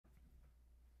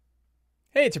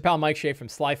Hey, it's your pal Mike Shea from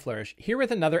Sly Flourish, here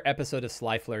with another episode of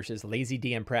Sly Flourish's Lazy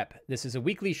DM Prep. This is a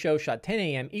weekly show shot 10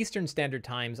 a.m. Eastern Standard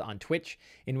Times on Twitch,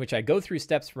 in which I go through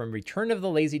steps from Return of the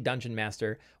Lazy Dungeon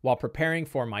Master while preparing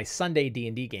for my Sunday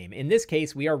D&D game. In this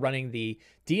case, we are running the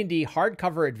D&D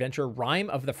hardcover adventure Rime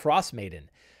of the Frostmaiden.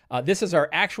 This is our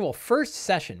actual first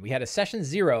session. We had a session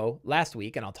 0 last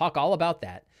week, and I'll talk all about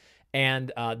that.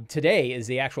 And today is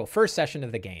the actual first session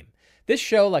of the game. This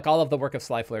show, like all of the work of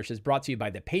Sly Flourish, is brought to you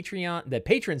by the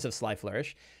patrons of Sly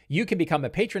Flourish. You can become a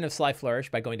patron of Sly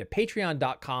Flourish by going to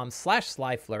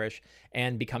patreon.com/SlyFlourish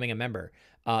and becoming a member.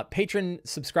 Patron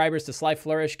subscribers to Sly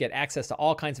Flourish get access to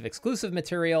all kinds of exclusive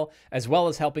material, as well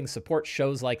as helping support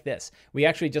shows like this. We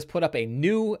actually just put up a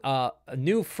new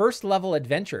first level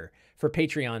adventure for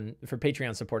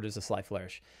Patreon supporters of Sly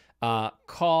Flourish,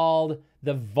 called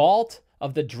The Vault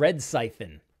of the Dread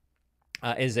Siphon.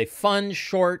 Is a fun,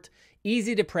 short,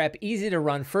 easy to prep, easy to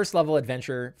run first level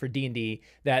adventure for D&D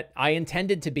that I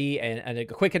intended to be a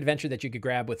quick adventure that you could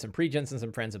grab with some pre-gens and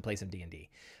some friends and play some D&D.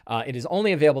 It is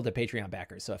only available to Patreon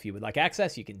backers. So if you would like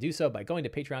access, you can do so by going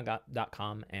to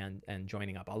patreon.com and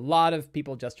joining up. A lot of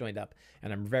people just joined up,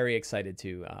 and I'm very excited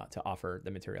to offer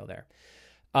the material there.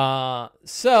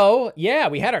 So yeah,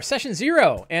 we had our session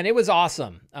 0 and it was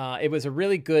awesome. It was a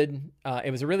really good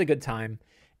time.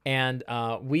 And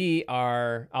I'll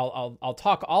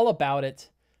talk all about it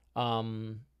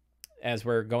as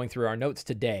we're going through our notes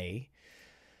today.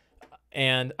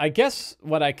 And I guess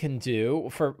what I can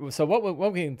do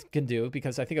what we can do,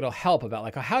 because I think it'll help about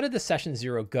like, how did the session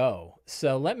 0 go?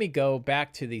 So let me go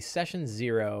back to the session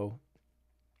 0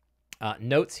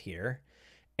 notes here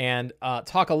and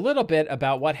talk a little bit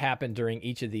about what happened during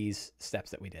each of these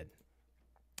steps that we did.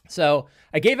 So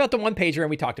I gave out the one pager and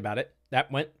we talked about it. That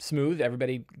went smooth.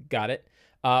 Everybody got it.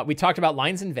 We talked about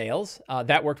lines and veils.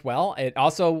 That worked well. It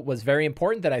also was very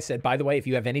important that I said, by the way, if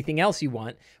you have anything else you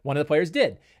want, one of the players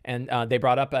did. And they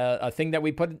brought up a thing that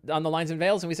we put on the lines and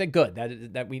veils, and we said, good,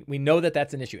 that we know that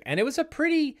that's an issue. And it was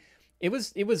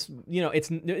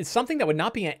it's something that would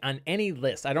not be on any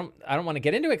list. I don't want to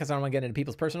get into it because I don't want to get into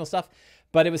people's personal stuff,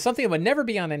 but it was something that would never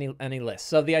be on any list.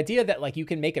 So the idea that like you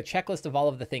can make a checklist of all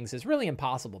of the things is really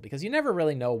impossible, because you never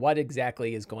really know what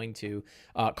exactly is going to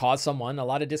cause someone a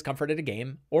lot of discomfort at a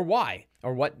game, or why,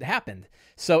 or what happened.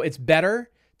 So it's better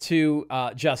to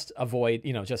just avoid,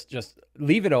 just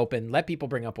leave it open, let people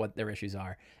bring up what their issues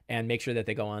are, and make sure that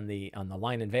they go on the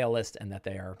line and veil list, and that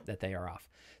they are off.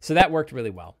 So that worked really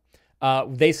well.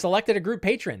 They selected a group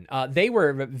patron. They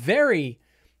were very,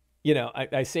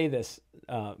 I say this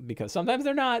because sometimes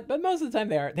they're not, but most of the time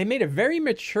they are. They made a very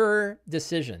mature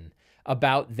decision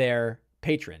about their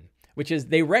patron, which is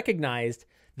they recognized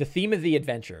the theme of the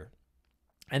adventure.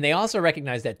 And they also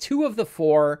recognized that 2 of the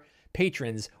 4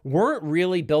 patrons weren't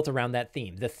really built around that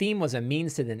theme. The theme was a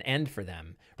means to an end for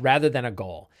them rather than a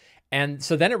goal. And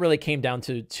so then it really came down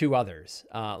to 2 others.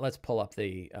 Let's pull up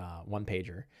the one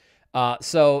pager.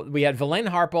 So we had Valen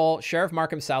Harple, Sheriff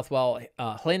Markham Southwell,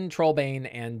 Hlyn Trollbane,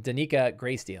 and Danica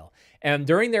Greysteel. And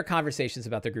during their conversations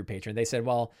about their group patron, they said,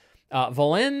 well,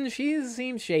 Valen, she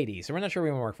seems shady, so we're not sure we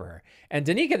want to work for her. And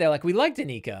Danica, they're like, we like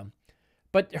Danica,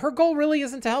 but her goal really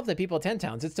isn't to help the people of 10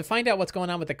 Towns. It's to find out what's going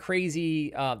on with the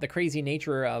crazy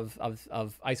nature of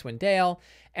Icewind Dale.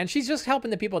 And she's just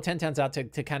helping the people of 10 Towns out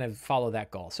to kind of follow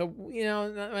that goal. So,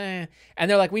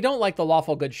 and they're like, we don't like the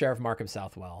lawful good Sheriff Markham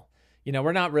Southwell.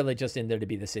 We're not really just in there to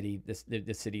be the city's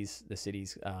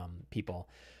people.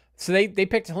 So they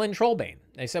picked Hlyn Trollbane.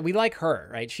 They said, we like her,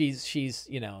 right?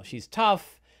 She's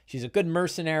tough. She's a good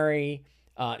mercenary.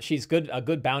 She's a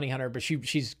good bounty hunter, but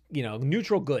she's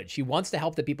neutral good. She wants to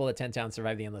help the people at 10 Towns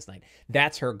survive the Endless Night.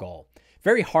 That's her goal.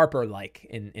 Very Harper-like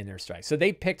in their strike. So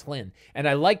they picked Hlyn, and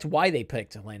I liked why they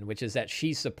picked Hlyn, which is that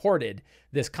she supported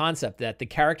this concept that the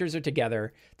characters are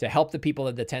together to help the people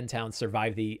of the 10 Towns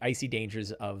survive the icy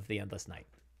dangers of the Endless Night.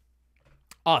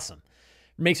 Awesome.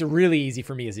 Makes it really easy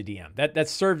for me as a DM. That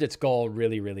served its goal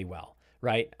really, really well,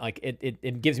 right? Like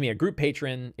it gives me a group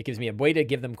patron, it gives me a way to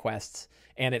give them quests,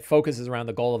 and it focuses around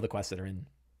the goal of the quests that are in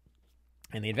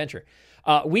the adventure.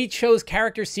 We chose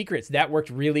character secrets. That worked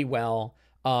really well.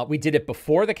 We did it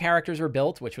before the characters were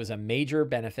built, which was a major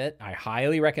benefit. I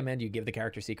highly recommend you give the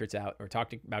character secrets out, or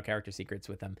talk about character secrets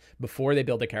with them before they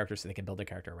build a character, so they can build a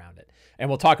character around it. And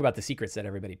we'll talk about the secrets that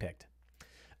everybody picked.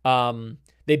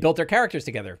 They built their characters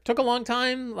together. Took a long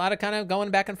time, a lot of kind of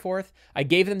going back and forth. I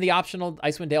gave them the optional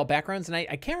Icewind Dale backgrounds, and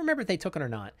I can't remember if they took it or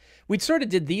not. We sort of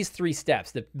did these 3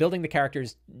 steps, the building the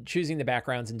characters, choosing the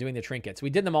backgrounds, and doing the trinkets. We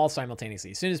did them all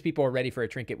simultaneously. As soon as people were ready for a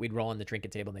trinket, we'd roll on the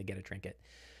trinket table and they'd get a trinket.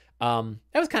 That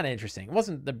was kind of interesting. It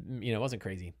wasn't it wasn't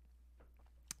crazy.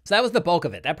 So that was the bulk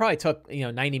of it. That probably took,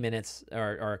 90 minutes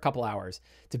or a couple hours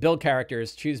to build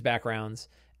characters, choose backgrounds,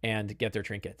 and get their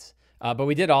trinkets. But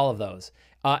we did all of those.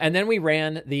 And then we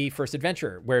ran the first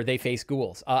adventure where they face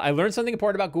ghouls. I learned something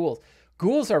important about ghouls.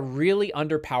 Ghouls are really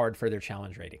underpowered for their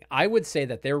challenge rating. I would say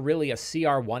that they're really a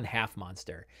CR 1/2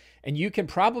 monster. And you can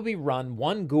probably run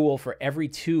one ghoul for every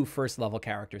 2 first level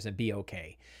characters and be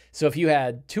okay. So if you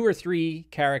had 2 or 3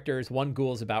 characters, 1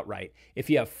 ghoul is about right. If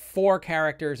you have 4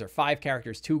 characters or 5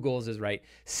 characters, 2 ghouls is right.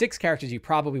 6 characters, you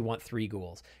probably want 3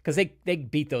 ghouls because they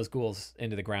beat those ghouls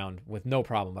into the ground with no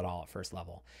problem at all at first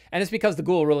level. And it's because the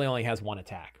ghoul really only has 1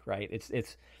 attack, right?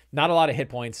 It's not a lot of hit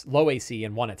points, low AC,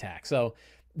 and 1 attack. So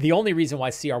the only reason why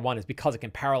CR1 is because it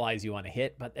can paralyze you on a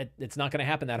hit, but it's not going to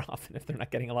happen that often if they're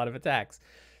not getting a lot of attacks.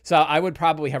 So I would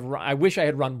probably I wish I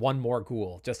had run 1 more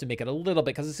ghoul just to make it a little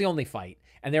bit, because it's the only fight,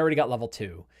 and they already got level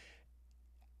 2.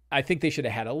 I think they should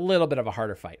have had a little bit of a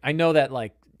harder fight. I know that,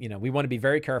 we want to be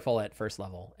very careful at first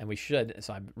level, and we should,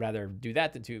 so I'd rather do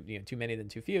that than too many than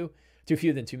too few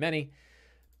than too many.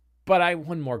 But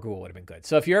 1 more ghoul would have been good.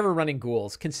 So if you're ever running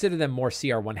ghouls, consider them more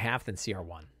CR 1/2 than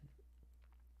CR1.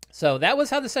 So that was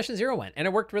how the session 0 went, and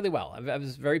it worked really well. I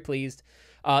was very pleased.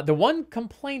 The one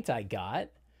complaint I got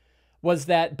was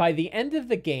that by the end of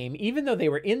the game, even though they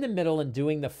were in the middle and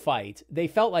doing the fight, they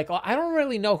felt like, I don't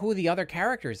really know who the other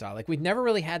characters are. Like, we've never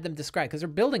really had them described because they're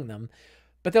building them.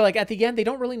 But they're like, at the end, they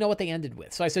don't really know what they ended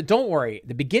with. So I said, don't worry.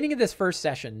 The beginning of this first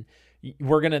session,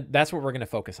 that's what we're going to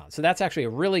focus on. So that's actually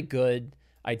a really good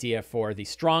idea for the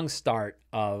strong start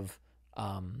of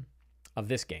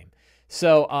this game.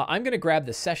 So I'm going to grab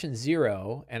the session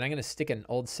 0, and I'm going to stick in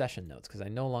old session notes because I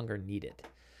no longer need it.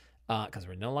 Because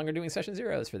we're no longer doing session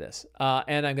 0s for this.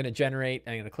 And I'm going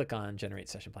to click on generate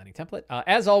session planning template.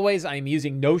 As always, I'm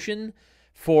using Notion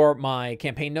for my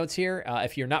campaign notes here.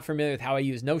 If you're not familiar with how I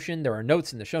use Notion, there are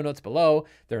notes in the show notes below.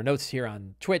 There are notes here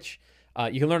on Twitch.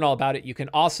 You can learn all about it. You can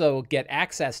also get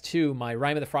access to my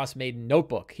Rime of the Frostmaiden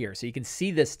notebook here. So you can see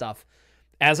this stuff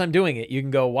as I'm doing it. You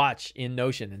can go watch in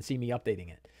Notion and see me updating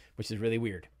it, which is really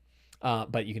weird.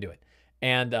 But you can do it.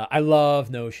 And I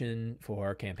love Notion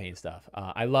for campaign stuff.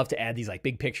 I love to add these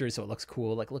big pictures so it looks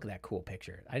cool. Like, look at that cool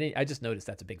picture. I just noticed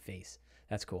that's a big face.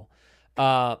 That's cool.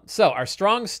 So our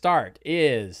strong start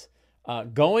is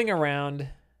going around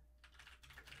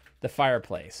the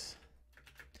fireplace.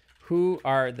 Who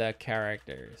are the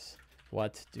characters?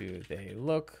 What do they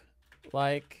look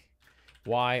like?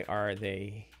 Why are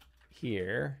they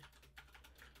here?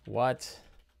 What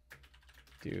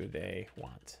do they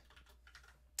want?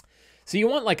 So you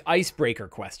want icebreaker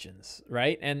questions,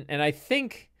 right? And I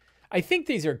think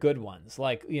these are good ones.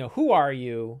 Who are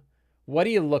you? What do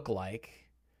you look like?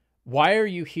 Why are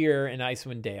you here in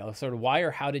Icewind Dale? Sort of why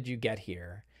or how did you get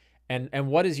here? And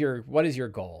what is your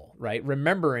goal, right?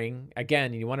 Remembering,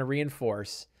 again, you want to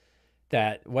reinforce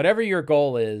that whatever your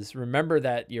goal is, remember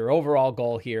that your overall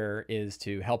goal here is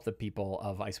to help the people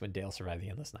of Icewind Dale survive the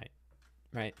endless night,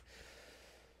 right?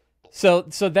 So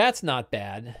that's not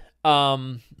bad.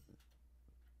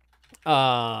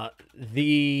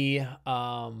 The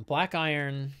Black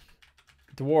Iron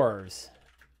dwarves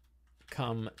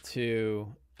come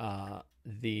to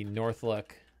the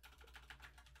Northlook.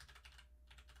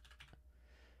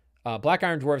 Black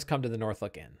Iron dwarves come to the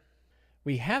Northlook Inn.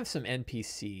 We have some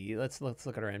NPC. Let's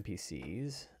look at our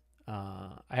NPCs.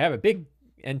 I have a big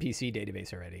NPC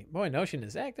database already. Boy, Notion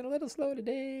is acting a little slow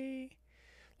today.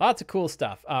 Lots of cool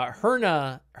stuff.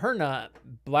 Herna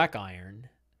Black Iron.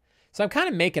 So I'm kind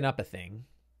of making up a thing.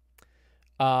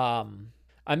 I'm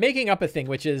making up a thing,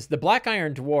 which is the Black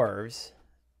Iron dwarves.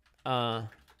 I'm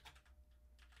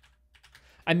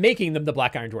making them the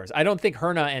Black Iron dwarves. I don't think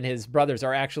Herna and his brothers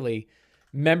are actually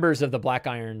members of the Black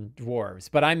Iron dwarves,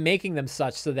 but I'm making them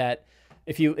such so that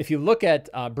if you look at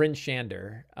Bryn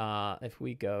Shander, if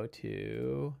we go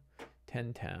to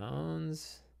 10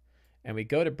 towns and we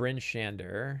go to Bryn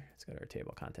Shander, let's go to our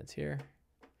table of contents here.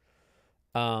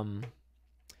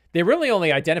 They really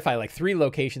only identify 3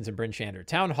 locations in Bryn Shander.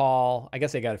 Town Hall, I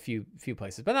guess they got a few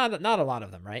places, but not a lot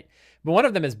of them, right? But one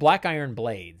of them is Black Iron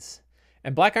Blades.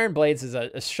 And Black Iron Blades is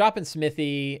a shop and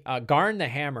smithy. Garn the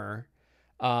Hammer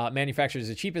manufactures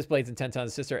the cheapest blades in 10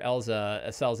 towns. Sister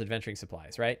Elza sells adventuring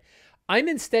supplies, right? I'm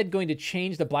instead going to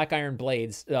change the Black Iron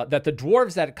Blades, that the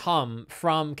dwarves that come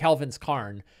from Kelvin's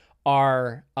Cairn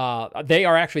they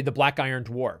are actually the Black Iron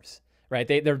dwarves, right?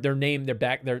 Their name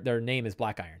is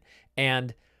Black Iron.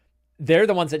 And they're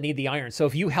the ones that need the iron. So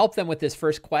if you help them with this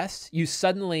first quest, you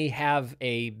suddenly have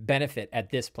a benefit at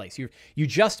this place. You're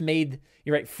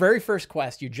right, very first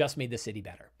quest, you just made the city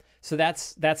better. So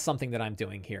that's something that I'm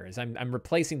doing here is I'm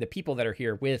replacing the people that are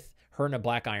here with Herna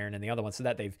Black Iron and the other one, so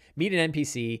that they've meet an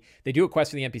NPC, they do a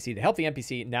quest for the NPC, they help the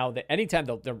NPC. Now, anytime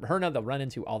the Herna they'll run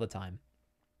into all the time.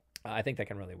 I think that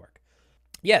can really work.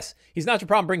 Yes, He's Not Your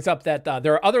Problem brings up that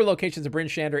there are other locations of Bryn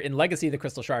Shander in Legacy of the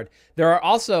Crystal Shard. There are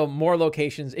also more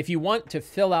locations. If you want to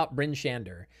fill out Bryn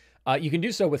Shander, you can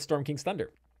do so with Storm King's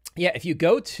Thunder. Yeah, if you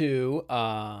go to,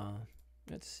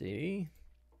 let's see.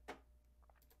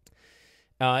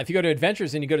 If you go to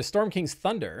Adventures and you go to Storm King's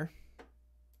Thunder,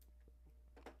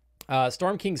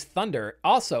 Storm King's Thunder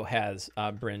also has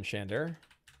Bryn Shander.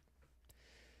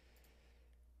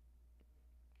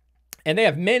 And they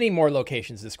have many more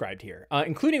locations described here,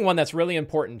 including one that's really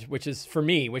important, which is for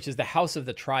me, which is the House of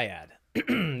the Triad.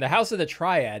 The House of the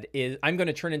Triad is, I'm going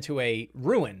to turn into a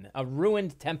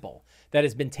ruined temple that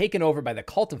has been taken over by the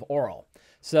Cult of Oral.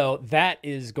 So that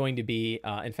is going to be,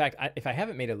 in fact, if I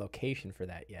haven't made a location for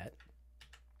that yet,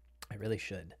 I really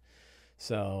should.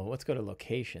 So let's go to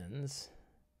locations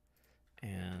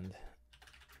and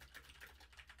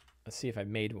let's see if I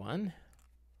made one.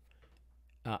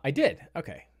 I did.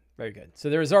 Okay. Very good. So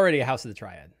there is already a House of the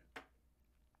Triad.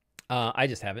 I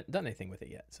just haven't done anything with it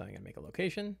yet. So I'm going to make a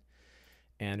location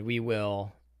and we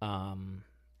will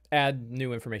add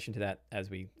new information to that as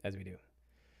we do.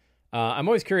 I'm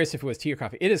always curious if it was tea or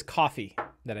coffee. It is coffee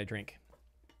that I drink.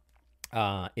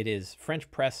 It is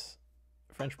French press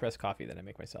coffee that I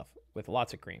make myself with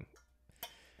lots of cream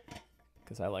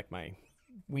because I like my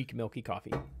weak milky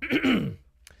coffee.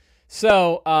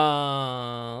 So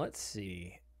let's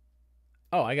see.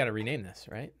 Oh, I got to rename this,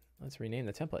 right? Let's rename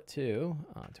the template to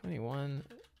 21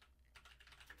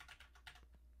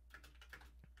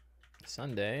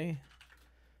 Sunday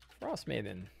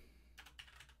Frostmaiden.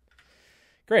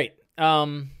 Great.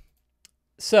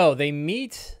 So they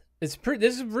meet. This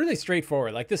is really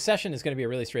straightforward. Like this session is going to be a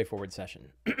really straightforward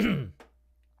session.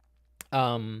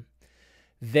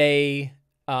 They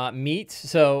meet.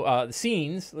 So the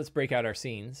scenes. Let's break out our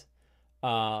scenes.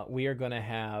 We are going to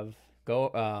have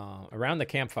go around the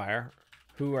campfire.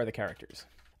 Who are the characters?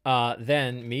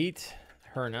 Then meet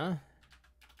Herna.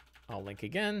 I'll link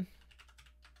again.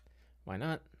 Why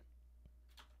not?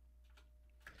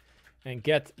 And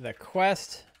get the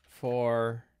quest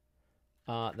for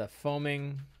the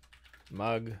foaming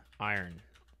mug iron.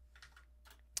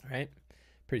 All right,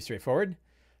 pretty straightforward.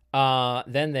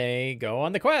 Then they go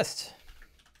on the quest.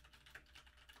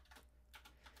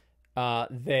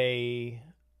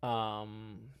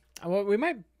 Well, we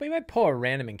might pull a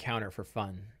random encounter for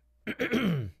fun.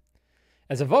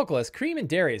 As a vocalist, cream and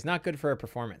dairy is not good for a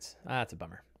performance. That's a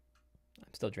bummer.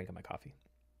 I'm still drinking my coffee.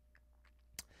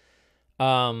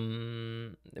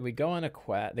 We go on a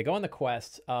quest. They go on the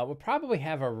quest. We'll probably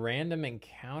have a random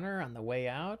encounter on the way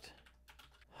out.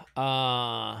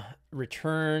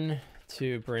 Return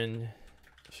to Bryn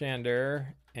Shander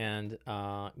and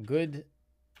good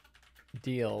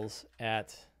deals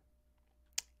at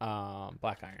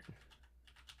Black Iron.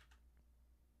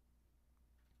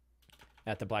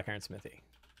 At the Black Iron Smithy.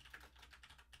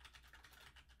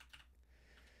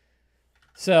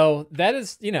 So that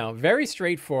is, very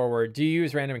straightforward. Do you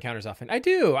use random encounters often? I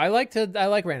do. I like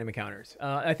random encounters.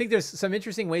 I think there's some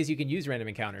interesting ways you can use random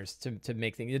encounters to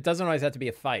make things. It doesn't always have to be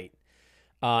a fight.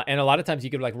 And a lot of times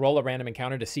you could roll a random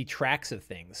encounter to see tracks of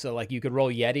things. So you could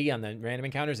roll Yeti on the random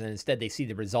encounters and instead they see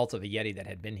the results of a Yeti that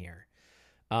had been here.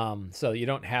 So you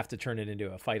don't have to turn it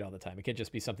into a fight all the time. It could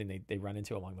just be something they run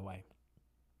into along the way.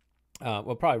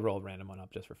 We'll probably roll a random one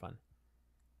up just for fun.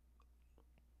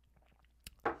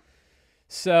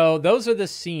 So those are the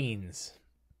scenes.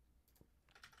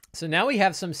 So now we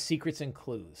have some secrets and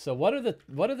clues. So what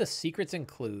are the secrets and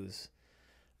clues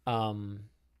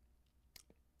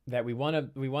that we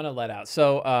want to let out?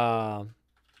 So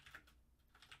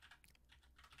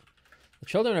the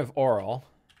children of Oral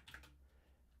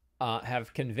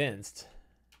have convinced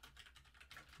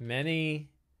many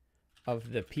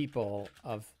of the people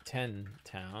of 10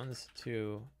 towns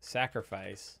to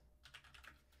sacrifice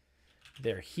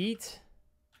their heat,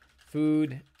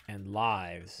 food, and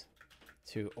lives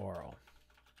to Oral.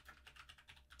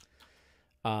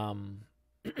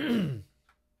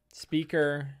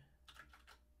 Speaker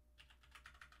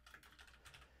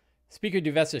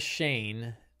Duvessa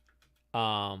Shane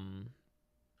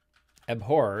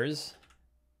abhors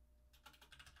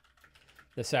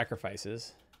the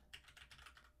sacrifices,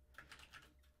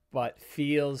 but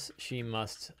feels she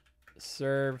must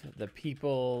serve the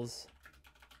people's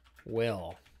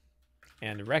will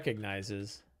and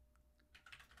recognizes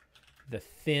the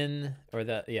thin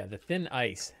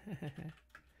ice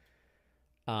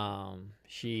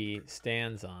she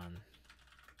stands on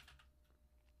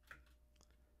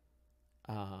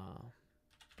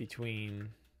between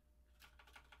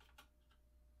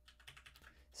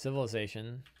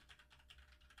civilization,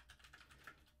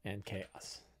 and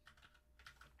chaos.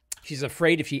 She's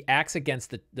afraid if she acts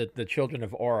against the children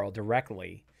of Oral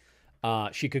directly,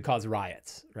 she could cause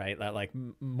riots, right? Like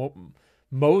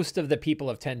most of the people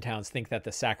of 10 towns think that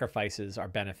the sacrifices are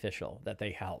beneficial, that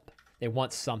they help. They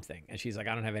want something. And she's like,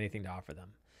 I don't have anything to offer them.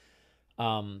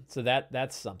 So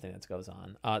that's something that goes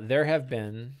on. There have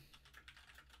been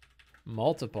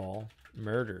multiple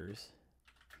murders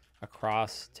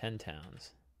across 10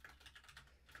 towns,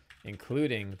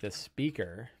 including the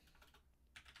speaker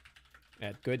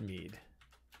at Goodmead.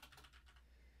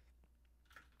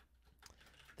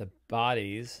 The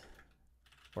bodies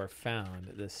were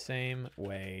found the same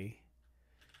way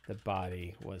the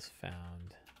body was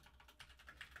found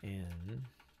in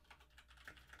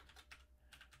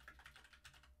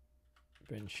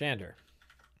Bryn Shander.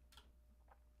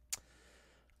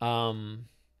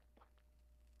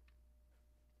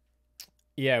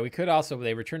 Yeah, we could also,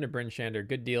 they returned to Bryn Shander,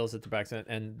 good deals at the back,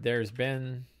 and there's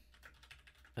been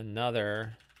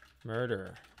another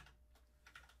murder.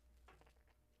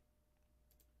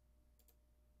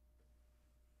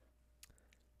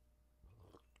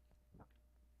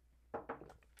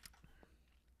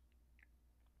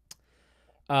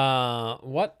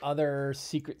 What other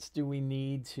secrets do we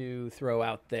need to throw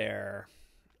out there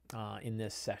in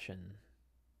this session?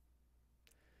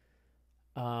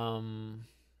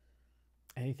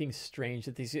 Anything strange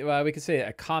that these? Well, we could say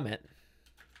a comet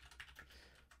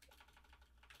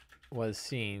was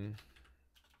seen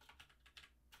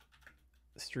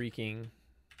streaking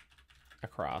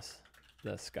across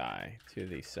the sky to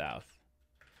the south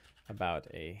about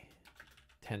a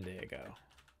 10-day ago.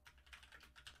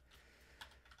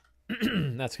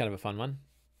 That's kind of a fun one.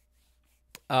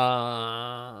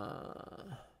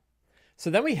 So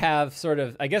then we have sort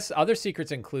of, I guess, other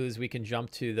secrets and clues. We can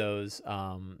jump to those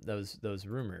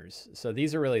rumors. So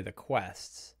these are really the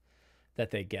quests that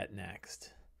they get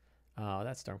next. Oh,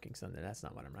 that's Storm King's Thunder. That's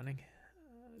not what I'm running.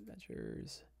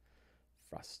 Adventures,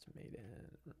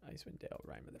 Frostmaiden, Icewind Dale,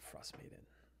 Rime of the Frostmaiden.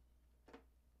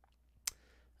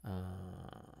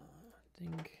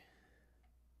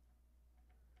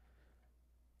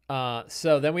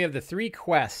 So then we have the 3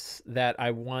 quests that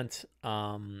I want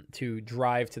to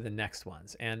drive to the next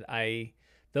ones. And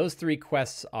those 3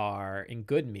 quests are in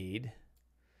Goodmead,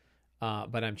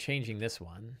 but I'm changing this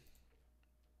one.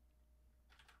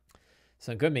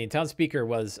 So in Goodmead, town speaker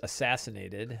was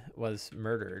assassinated, was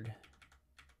murdered.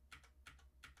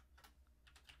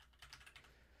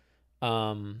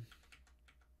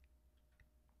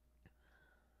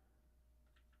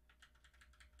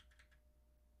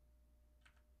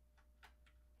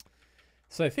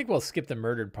 So I think we'll skip the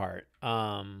murdered part.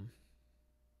 And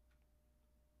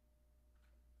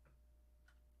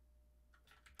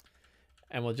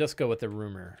we'll just go with the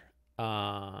rumor.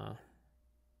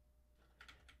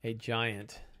 A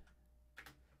giant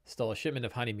stole a shipment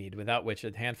of honeymead, without which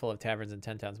a handful of taverns in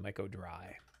 10 towns might go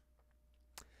dry.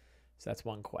 So that's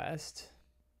one quest.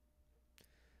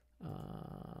 Then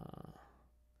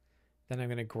I'm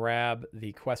going to grab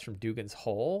the quest from Dugan's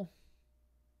Hole.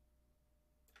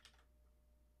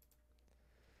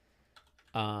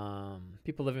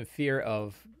 People live in fear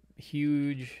of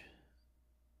huge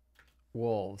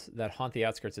wolves that haunt the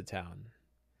outskirts of town.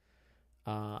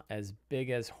 As big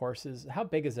as horses. How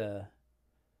big is a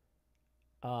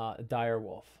dire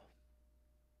wolf?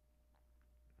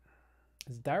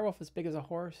 Is a dire wolf as big as a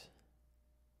horse?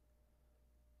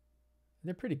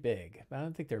 They're pretty big, but I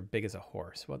don't think they're big as a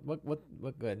horse.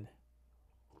 What good?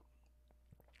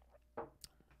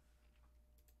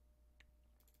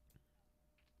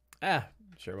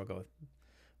 Sure, we'll go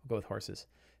with horses.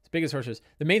 As big as horses.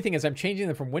 The main thing is I'm changing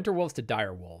them from winter wolves to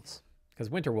dire wolves, because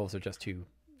winter wolves are just too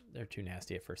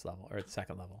nasty at first level or at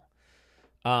second level.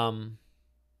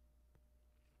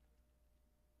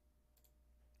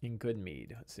 In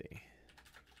Goodmead, let's see.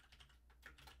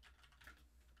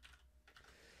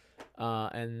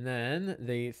 And then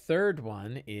the third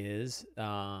one is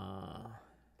let's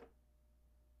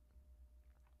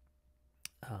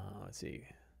see.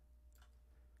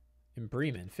 In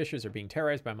Bremen, fishers are being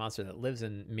terrorized by a monster that lives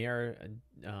in Mir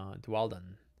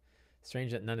Dwalden.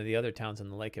 Strange that none of the other towns on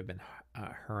the lake have been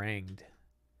harangued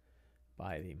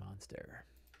by the monster.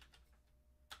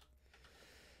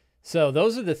 So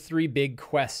those are the 3 big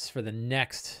quests for the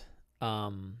next.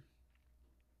 Yeah,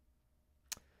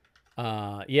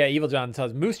 Evil John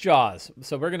tells Moose Jaws.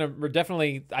 So I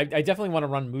definitely want to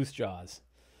run Moose Jaws.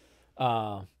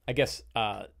 I guess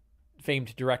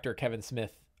famed director Kevin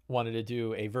Smith wanted to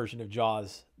do a version of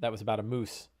Jaws that was about a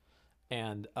moose,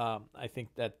 and I think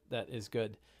that is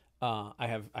good. I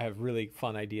have really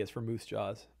fun ideas for Moose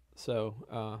Jaws.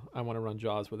 So I want to run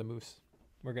Jaws with a moose.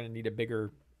 We're going to need a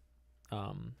bigger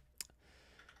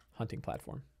hunting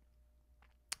platform.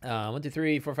 1, 2,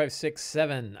 3, 4, 5, 6,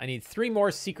 7. I need 3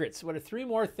 more secrets. What are 3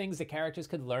 more things the characters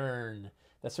could learn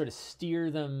that sort of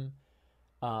steer them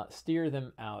out?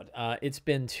 It's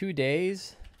been 2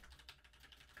 days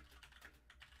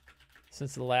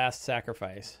since the last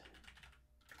sacrifice.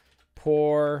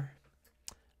 Poor.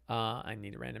 I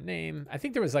need a random name. I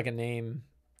think there was like a name.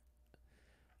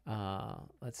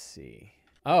 Let's see.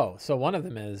 Oh, so one of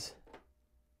them is.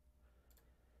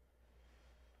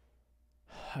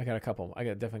 I got a couple.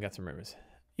 Definitely got some rumors.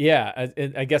 Yeah,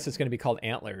 I guess it's going to be called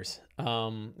Antlers.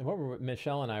 What were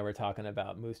Michelle and I were talking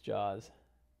about? Moose jaws.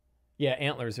 Yeah,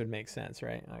 antlers would make sense,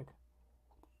 right?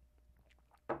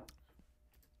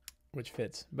 Which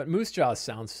fits. But moose jaws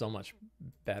sounds so much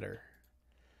better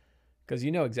because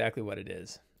you know exactly what it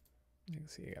is. You can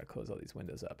see I got to close all these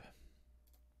windows up.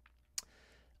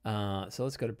 So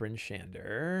let's go to Bryn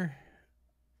Shander.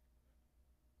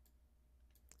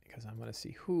 Because I'm going to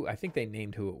see who, I think they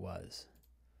named who it was.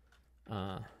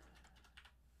 I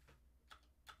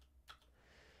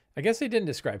guess they didn't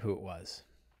describe who it was.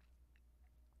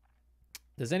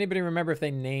 Does anybody remember if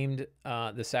they named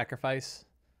the sacrifice?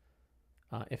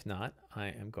 If not, I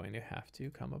am going to have to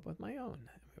come up with my own.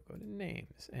 We'll go to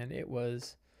names. And it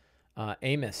was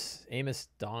Amos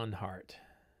Dawnhart.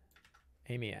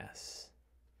 Amias.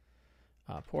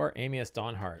 Poor Amias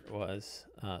Dawnhart was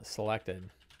selected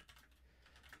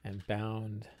and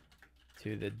bound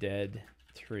to the dead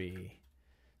tree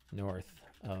north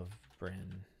of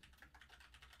Bryn.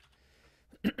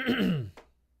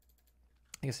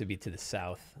 I guess it'd be to the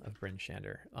south of Bryn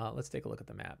Shander. Let's take a look at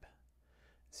the map.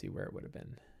 See where it would have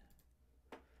been.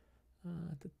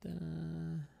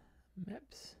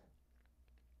 Maps.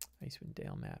 Icewind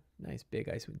Dale map. Nice big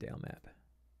Icewind Dale map.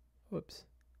 Whoops.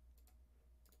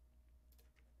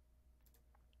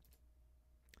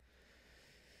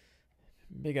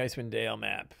 Big Icewind Dale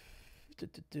map.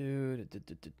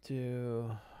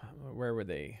 Where would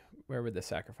the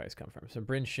sacrifice come from? So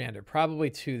Bryn Shander,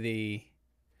 probably to the.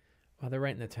 Well, they're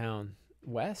right in the town.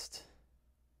 West,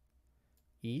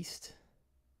 east.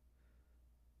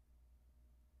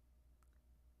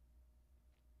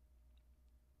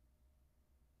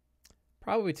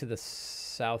 Probably to the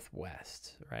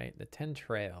southwest, right? The 10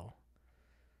 Trail.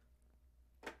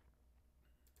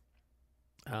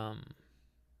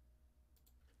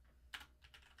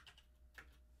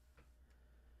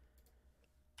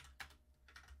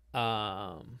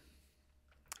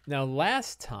 Now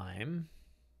last time,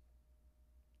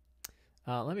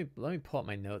 let me pull up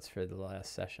my notes for the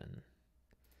last session.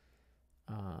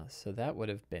 So that would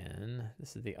have been,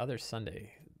 this is the other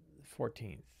Sunday,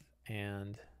 14th,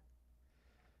 and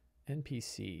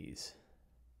NPCs.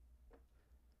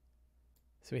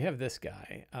 So we have this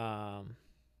guy.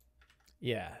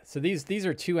 Yeah, so these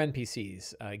are 2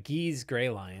 NPCs. Geese Gray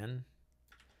Lion.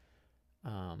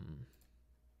 Put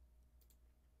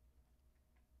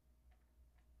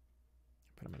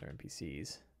them under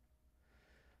NPCs.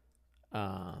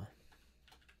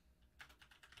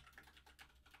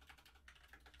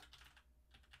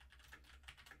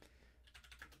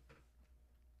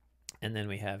 And then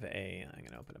we have I'm going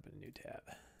to open up a new tab.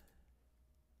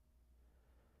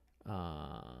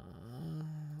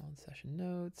 On session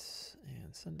notes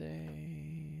and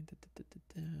Sunday.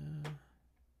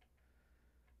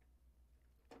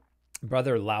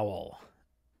 Brother Lowell.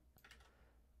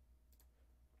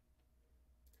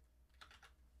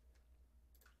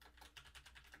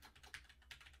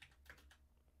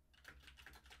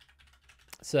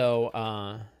 So,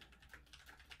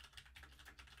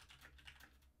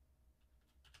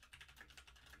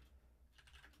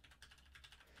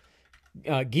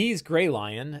 Geese Gray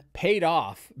Lion paid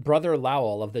off Brother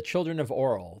Lowell of the Children of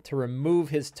Oral to remove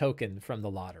his token from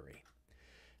the lottery.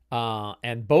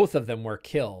 And both of them were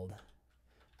killed.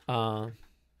 Killed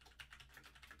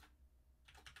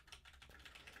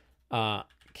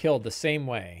the same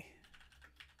way.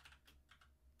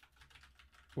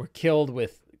 Were killed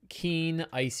with keen,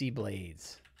 icy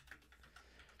blades.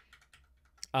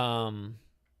 And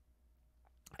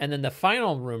then the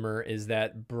final rumor is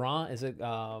that Bronze.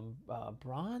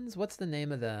 What's the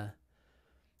name of the?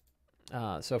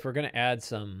 So if we're gonna add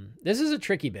some, this is a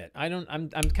tricky bit. I'm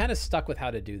kind of stuck with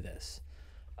how to do this.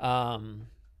 And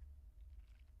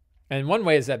one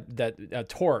way is that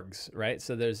Torgs, right?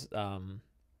 So there's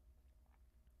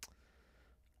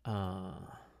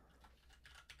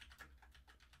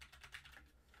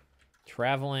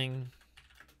traveling,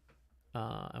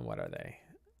 and what are they?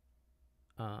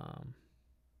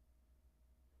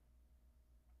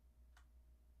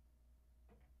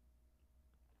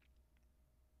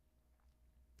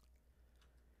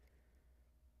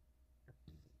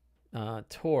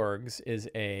 Torgs is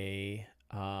a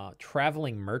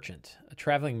traveling merchant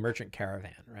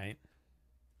caravan, right?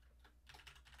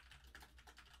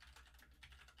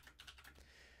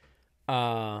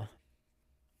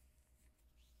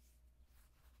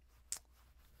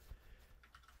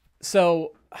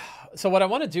 So what I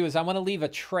want to do is I want to leave a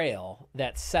trail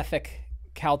that Sefik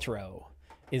Caltro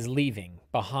is leaving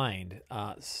behind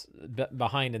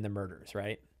in the murders,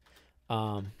 right?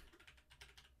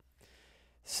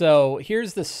 So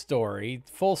here's the story,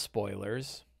 full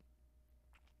spoilers.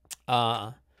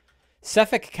 Sefik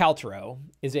Caltro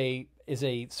is a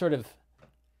sort of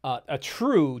a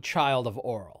true child of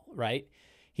Auril, right?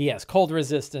 He has cold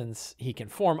resistance, he can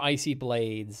form icy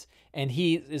blades, and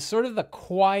he is sort of the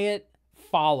quiet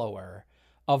follower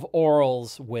of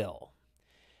Auril's will.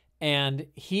 And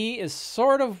he is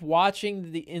sort of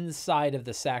watching the inside of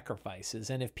the sacrifices,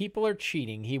 and if people are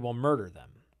cheating, he will murder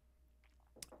them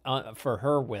for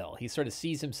her will. He sort of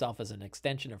sees himself as an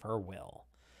extension of her will.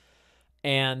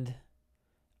 And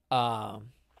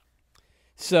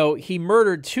so he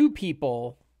murdered 2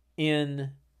 people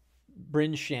in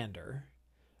Bryn Shander,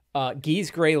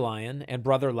 Geese Grey Lion and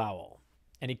Brother Lowell.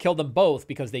 And he killed them both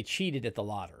because they cheated at the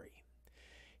lottery.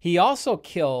 He also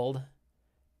killed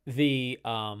the...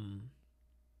 so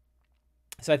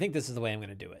I think this is the way I'm going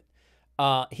to do it.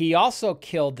 He also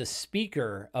killed the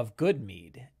speaker of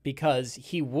Goodmead because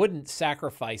he wouldn't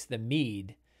sacrifice the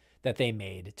mead that they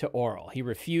made to Auril. He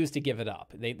refused to give it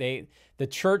up. The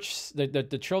church,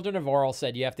 the children of Auril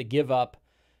said you have to give up,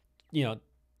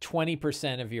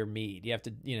 20% of your mead. You have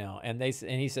to, and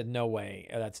he said, no way,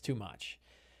 that's too much.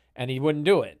 And he wouldn't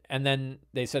do it. And then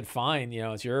they said, fine,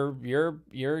 it's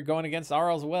you're going against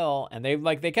Auril's will. And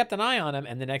they kept an eye on him.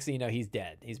 And the next thing you know, he's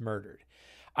dead. He's murdered.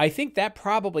 I think that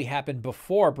probably happened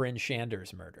before Bryn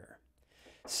Shander's murder.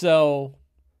 So,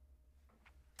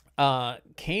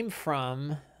 came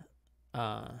from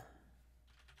Goodmead,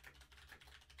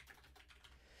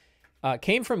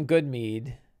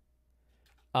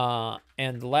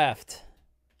 and left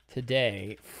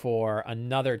today for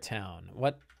another town.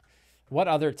 What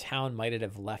other town might it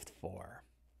have left for?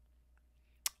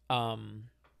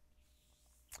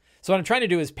 So what I'm trying to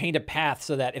do is paint a path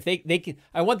so that if they can,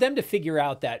 I want them to figure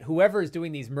out that whoever is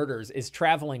doing these murders is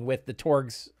traveling with the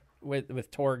Torgs,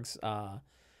 with Torg's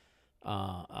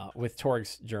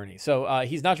journey. So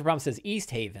he's not your problem says East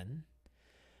Haven.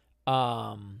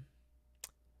 That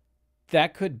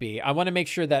could be. I want to make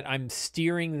sure that I'm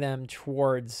steering them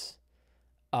towards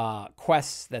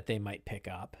quests that they might pick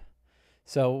up.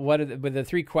 So with the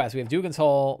 3 quests? We have Dugan's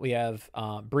Hole, we have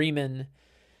Bremen,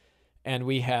 and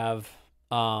we have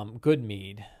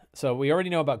Goodmead. So we already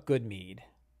know about Goodmead.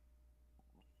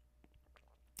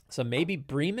 So maybe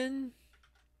Bremen?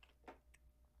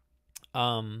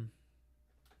 Why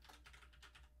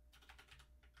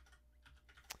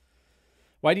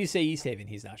do you say East Haven?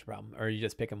 He's not your problem. Or are you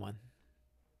just picking one?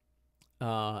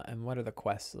 And what are the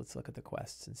quests? Let's look at the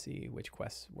quests and see which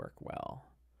quests work well.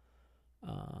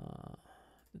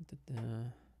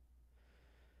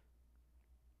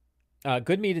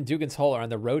 Goodmead and Dugan's Hole are on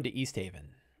the road to East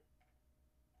Haven.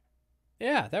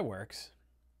 Yeah, that works.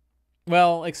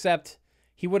 Well, except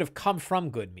he would have come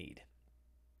from Goodmead.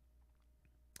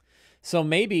 So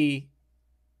maybe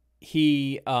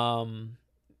he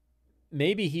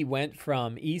went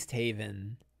from East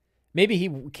Haven. Maybe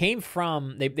he came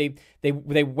from they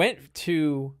went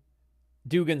to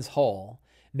Dugan's Hole.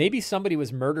 Maybe somebody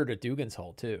was murdered at Dugan's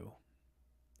Hole too.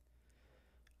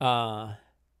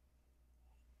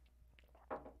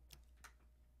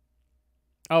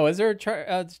 Oh, is there a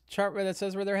chart where that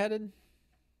says where they're headed?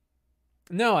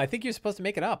 No, I think you're supposed to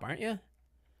make it up, aren't you?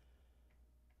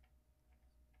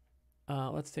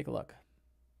 Let's take a look.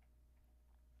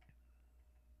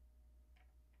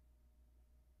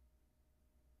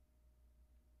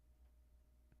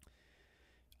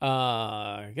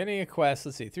 Getting a quest.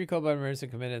 Let's see. 3 kobold murders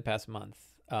have committed in the past month.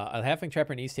 A halfling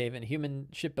trapper in East Haven, a human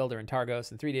shipbuilder in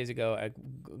Targos, and 3 days ago, a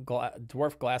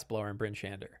dwarf glassblower in Bryn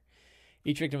Shander.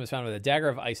 Each victim was found with a dagger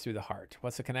of ice through the heart.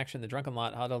 What's the connection? The drunken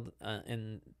lot huddled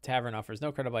in tavern offers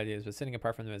no credible ideas, but sitting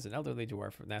apart from them is an elderly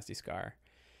dwarf with a nasty scar.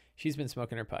 She's been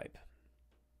smoking her pipe.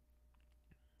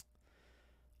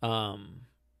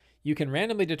 You can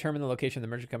randomly determine the location of the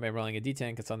merchant company by rolling a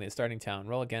d10. It's on the starting town.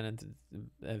 Roll again, and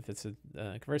if it's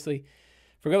conversely,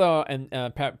 Frigillo and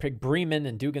pick Bremen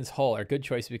and Dugan's Hole are good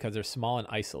choices because they're small and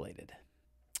isolated.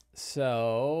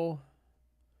 So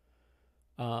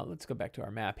let's go back to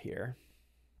our map here.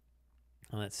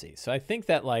 Let's see. So I think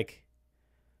that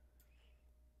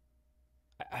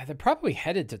they're probably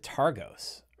headed to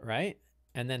Targos, right?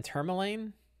 And then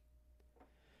Tourmaline.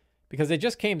 because they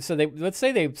just came. So let's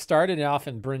say they started off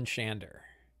in Bryn Shander.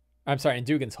 I'm sorry, in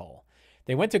Dugan's Hole.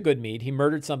 They went to Goodmead. He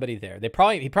murdered somebody there. He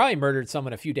probably murdered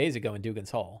someone a few days ago in Dugan's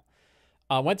Hole.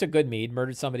 Went to Goodmead,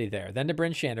 murdered somebody there. Then to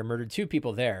Bryn Shander, murdered 2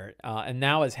 people there, and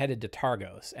now is headed to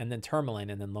Targos, and then Tourmaline,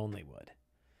 and then Lonelywood.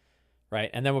 Right?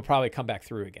 And then we'll probably come back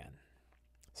through again.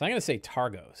 So I'm going to say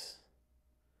Targos.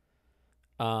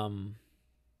 Or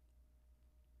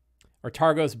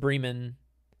Targos, Bremen.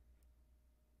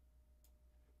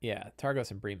 Yeah,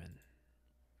 Targos and Bremen.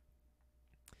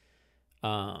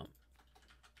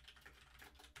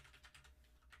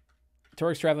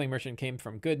 Torg's traveling merchant came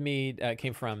from Goodmead,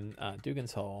 came from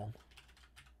Dugan's Hole.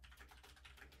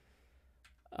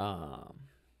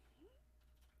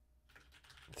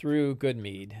 Through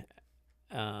Goodmead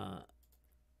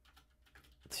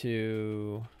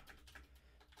to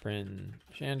Bryn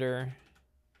Shander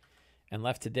and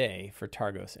left today for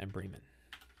Targos and Bremen.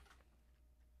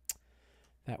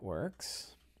 That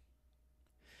works.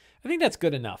 I think that's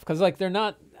good enough because, like, they're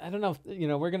not, I don't know if, you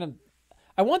know,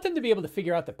 I want them to be able to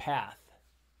figure out the path.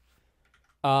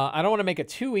 I don't want to make it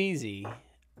too easy.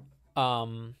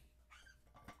 But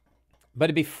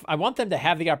I want them to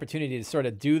have the opportunity to sort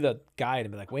of do the guide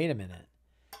and be like, wait a minute.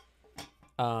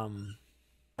 I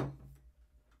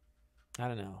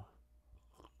don't know.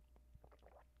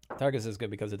 Targus is good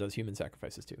because of those human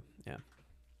sacrifices too. Yeah.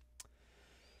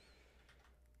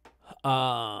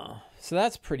 So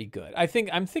that's pretty good. I think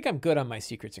I'm good on my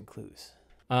secrets and clues.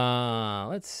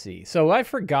 Let's see. So I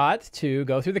forgot to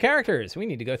go through the characters. We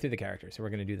need to go through the characters. So we're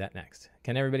going to do that next.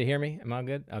 Can everybody hear me? Am I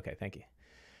good? Okay. Thank you.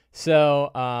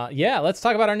 So, yeah, let's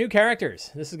talk about our new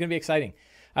characters. This is going to be exciting.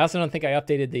 I also don't think I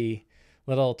updated the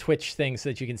little Twitch thing so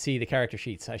that you can see the character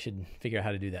sheets. I should figure out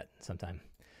how to do that sometime.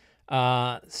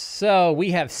 So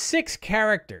we have 6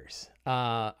 characters.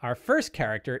 Our first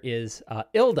character is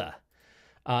Ilda.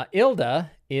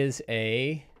 Ilda is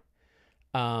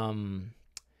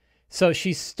so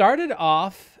she started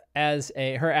off as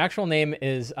her actual name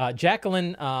is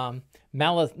Jacqueline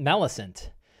Malicent.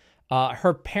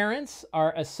 Her parents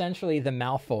are essentially the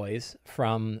Malfoys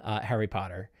from Harry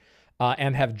Potter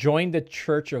and have joined the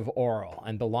Church of Oral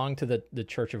and belong to the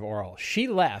Church of Oral. She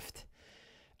left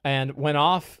and went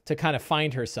off to kind of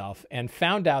find herself and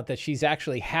found out that she's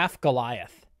actually half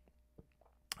Goliath.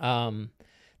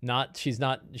 She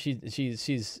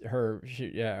is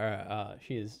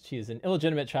an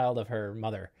illegitimate child of her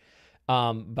mother,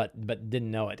 but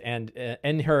didn't know it. And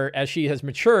as she has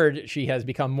matured, she has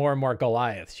become more and more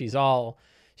Goliath. She's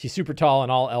super tall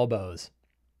and all elbows.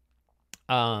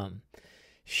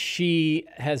 She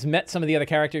has met some of the other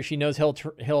characters. She knows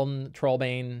Hilton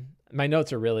Trollbane. My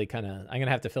notes are really kind of, I'm going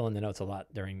to have to fill in the notes a lot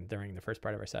during the first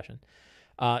part of our session.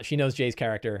 She knows Jay's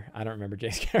character. I don't remember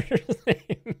Jay's character's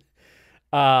name.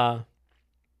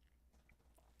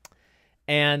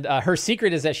 And her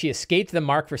secret is that she escaped the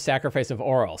mark for sacrifice of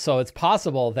Oral. So it's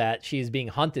possible that she is being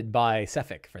hunted by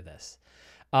Sefik for this.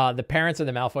 The parents of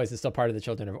the Malfoys is still part of the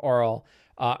Children of Oral.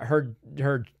 Her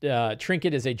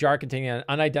trinket is a jar containing an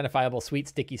unidentifiable sweet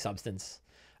sticky substance.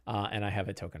 And I have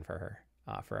a token for her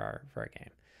for our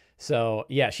game. So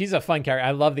yeah, she's a fun character.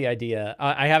 I love the idea.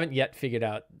 I haven't yet figured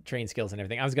out train skills and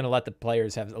everything. I was going to let the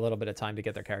players have a little bit of time to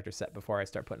get their character set before I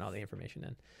start putting all the information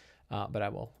in. But I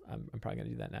will. I'm probably going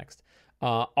to do that next.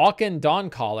 Auken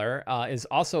Dawncaller is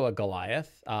also a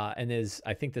Goliath, and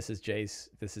I think this is Jay's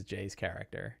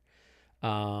character.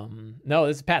 No,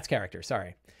 this is Pat's character.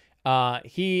 Sorry.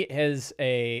 He is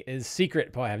his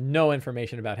secret. Boy, I have no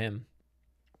information about him.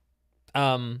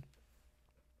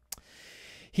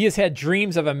 He has had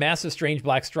dreams of a massive, strange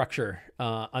black structure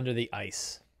under the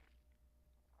ice.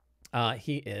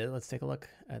 He is. Let's take a look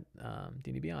at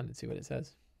D&D Beyond and see what it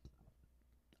says.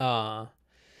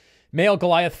 Male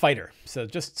Goliath fighter. So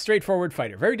just straightforward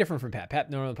fighter. Very different from Pat.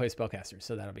 Pat normally plays spellcasters,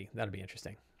 so that'll be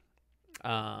interesting.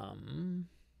 And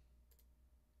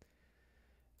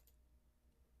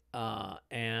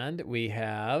we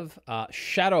have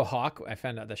Shadowhawk. I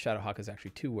found out that Shadowhawk is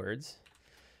actually 2 words.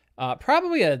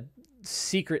 Probably a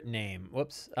secret name.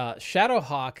 Whoops.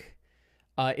 Shadowhawk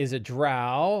is a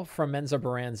drow from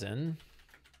Menzoberranzan.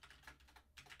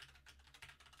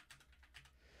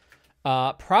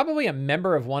 Probably a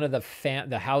member of one of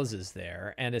the houses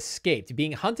there and escaped,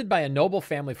 being hunted by a noble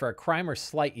family for a crime or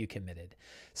slight you committed.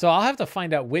 So I'll have to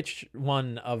find out which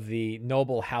one of the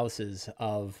noble houses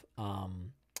of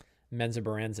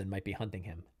Menzoberranzan might be hunting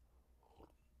him.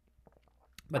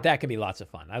 But that could be lots of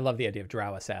fun. I love the idea of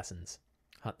drow assassins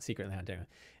secretly hunting him.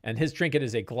 And his trinket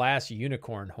is a glass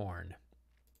unicorn horn.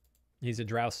 He's a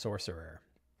drow sorcerer.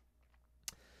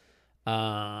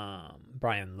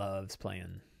 Brian loves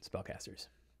playing spellcasters.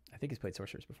 I think he's played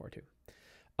sorcerers before too.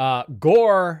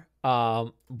 Gore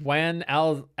when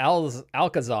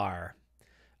Alcazar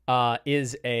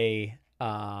is a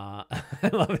I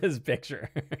love his picture.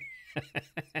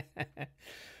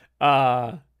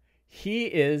 He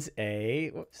is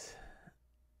a whoops.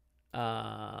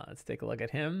 Let's take a look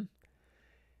at him.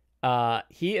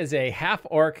 He is a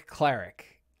half-orc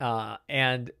cleric,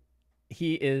 and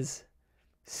he is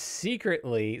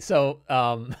secretly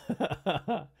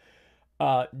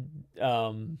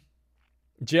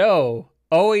Joe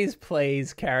always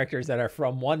plays characters that are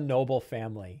from one noble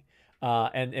family.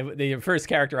 And the first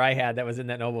character I had that was in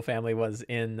that noble family was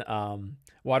in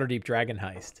Waterdeep Dragon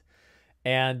Heist.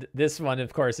 And this one,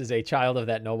 of course, is a child of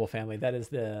that noble family. That is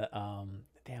the,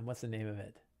 damn, what's the name of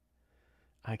it?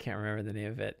 I can't remember the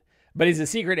name of it. But he's a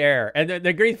secret heir. And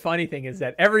the great funny thing is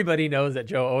that everybody knows that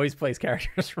Joe always plays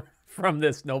characters from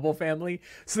this noble family.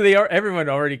 So everyone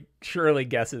already surely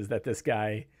guesses that this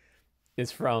guy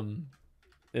is from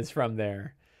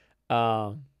there.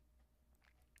 But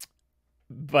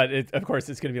of course,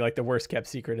 it's going to be like the worst kept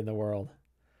secret in the world.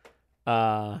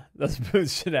 Those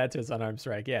boots should add to his unarmed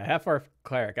strike. Yeah, half-orc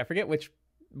cleric. I forget which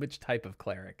type of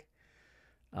cleric.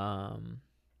 Let's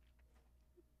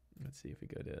see if we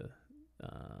go to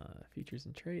features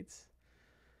and traits.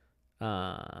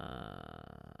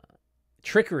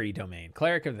 Trickery domain.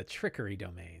 Cleric of the trickery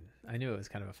domain. I knew it was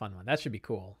kind of a fun one. That should be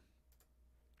cool.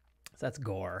 So that's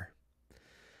Gore.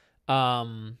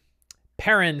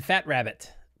 Perrin Fat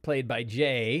Rabbit, played by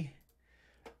Jay.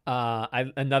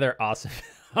 Another awesome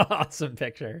awesome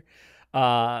picture.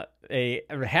 A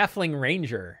halfling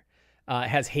ranger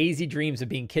has hazy dreams of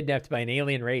being kidnapped by an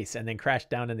alien race and then crashed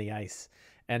down in the ice,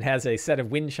 and has a set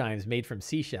of wind chimes made from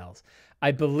seashells.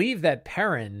 I believe that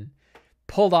Perrin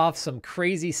pulled off some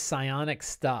crazy psionic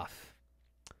stuff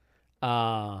in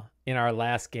our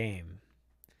last game.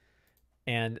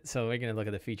 And so we're going to look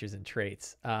at the features and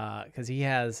traits, because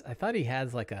I thought he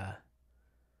has like a,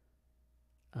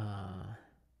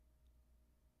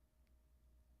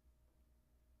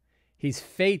 he's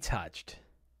Fey touched.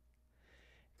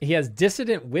 He has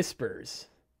dissonant whispers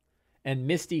and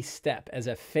misty step as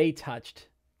a Fey touched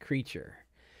creature.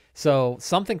 So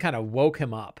something kind of woke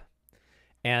him up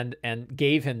and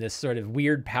gave him this sort of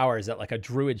weird powers that like a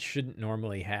druid shouldn't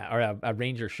normally have, or a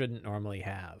ranger shouldn't normally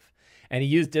have. And he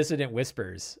used dissonant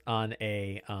whispers on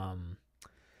a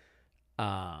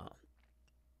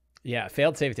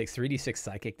failed save. It takes 3d6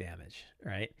 psychic damage,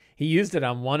 right? He used it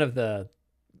on one of the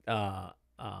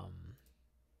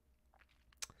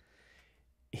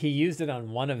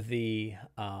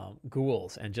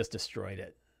ghouls and just destroyed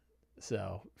it.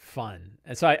 So fun.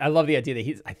 And so I love the idea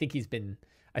that I think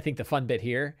the fun bit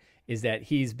here is that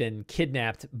he's been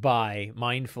kidnapped by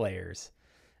mind flayers,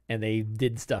 and they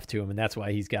did stuff to him, and that's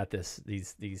why he's got these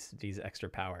extra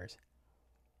powers.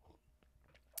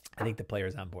 I think the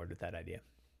player's on board with that idea.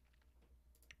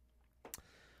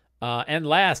 And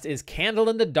last is Candle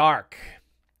in the Dark.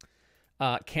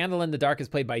 Candle in the Dark is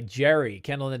played by Jerry.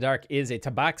 Candle in the Dark is a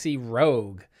tabaxi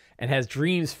rogue and has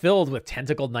dreams filled with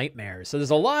tentacled nightmares. So there's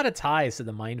a lot of ties to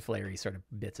the mind flayery sort of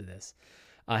bits of this.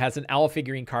 Has an owl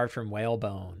figurine carved from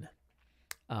whalebone.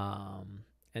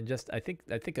 And just I think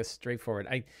a straightforward.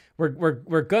 I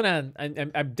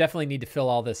definitely need to fill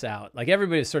all this out. Like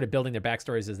everybody's sort of building their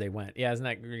backstories as they went. Yeah, isn't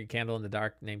that Candle in the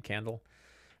Dark named Candle?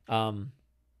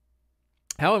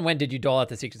 How and when did you dole out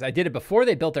the secrets? I did it before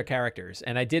they built their characters,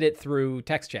 and I did it through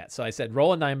text chat. So I said,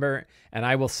 roll a number, and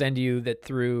I will send you that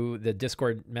through the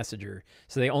Discord messenger.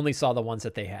 So they only saw the ones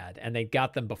that they had, and they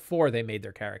got them before they made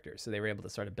their characters. So they were able to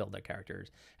sort of build their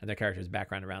characters and their characters'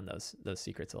 background around those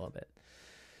secrets a little bit.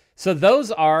 So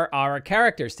those are our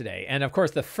characters today. And of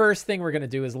course, the first thing we're going to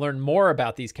do is learn more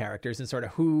about these characters and sort of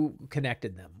who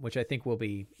connected them, which I think will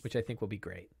be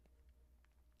great.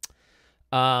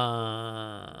 So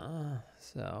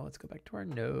let's go back to our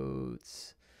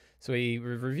notes. So we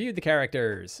reviewed the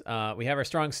characters. We have our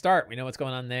strong start. We know what's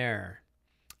going on there.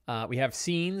 We have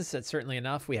scenes. That's certainly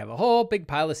enough. We have a whole big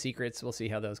pile of secrets. We'll see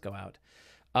how those go out.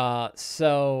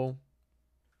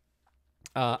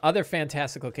 Other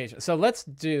fantastic locations. So let's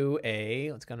go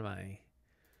to my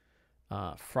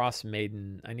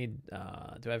Frostmaiden. I need,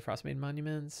 do I have Frostmaiden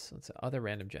monuments? Let's see, other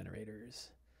random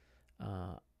generators.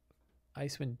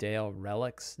 Icewind Dale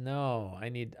relics. No, I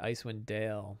need Icewind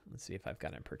Dale. Let's see if I've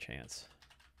got it perchance.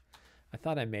 I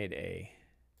thought I made a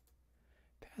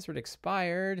password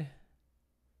expired.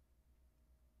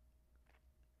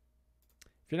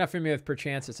 If you're not familiar with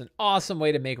perchance, it's an awesome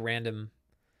way to make random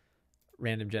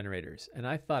generators. And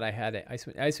I thought I had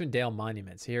Icewind Dale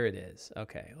monuments. Here it is.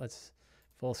 Okay, let's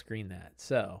full screen that.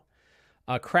 So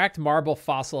A cracked marble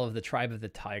fossil of the tribe of the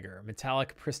tiger.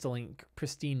 Metallic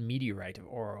pristine meteorite of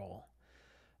Oral.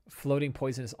 Floating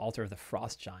poisonous altar of the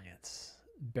frost giants.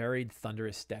 Buried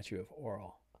thunderous statue of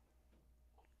Oral.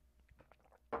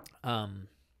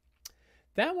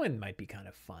 That one might be kind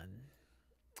of fun.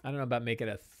 I don't know about making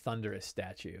a thunderous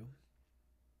statue.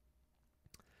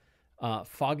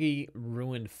 Foggy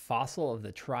ruined fossil of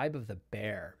the tribe of the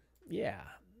bear. Yeah,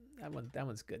 that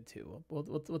one's good too.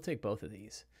 We'll take both of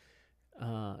these.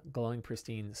 Glowing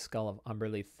pristine skull of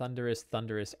Umberly. Thunderous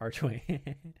archway.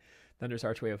 Thunderous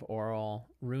archway of Oral.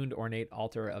 Ruined ornate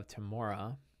altar of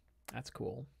Tamora. That's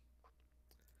cool.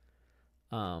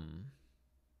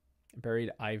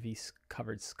 Buried ivy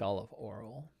covered skull of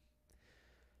Oral.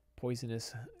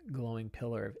 Poisonous glowing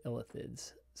pillar of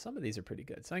Illithids. Some of these are pretty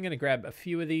good. So I'm going to grab a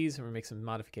few of these and we'll make some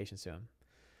modifications to them.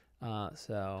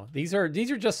 So these are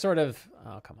just sort of,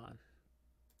 oh, come on.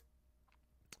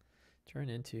 Turn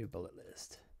into bullet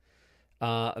list.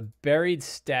 A buried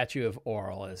statue of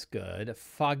Oral is good. A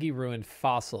foggy ruined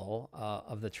fossil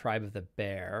of the tribe of the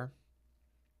bear.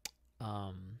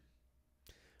 What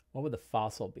would the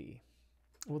fossil be?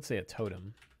 We'll say a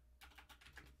totem.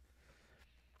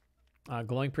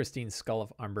 Glowing pristine skull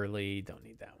of Umberly. Don't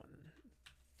need that one.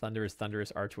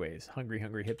 Thunderous archways. Hungry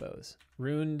hippos.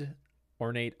 Ruined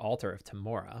ornate altar of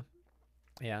Tamora.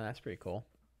 Yeah, that's pretty cool.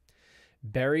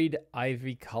 Buried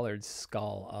ivy colored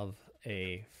skull of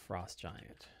a frost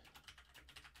giant.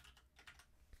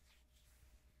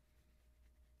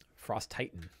 Frost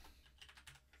Titan.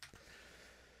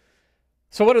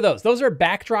 So what are those? Those are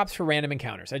backdrops for random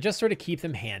encounters. I just sort of keep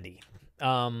them handy.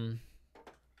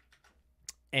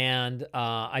 And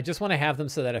I just want to have them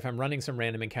so that if I'm running some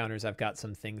random encounters, I've got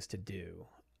some things to do.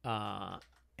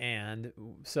 And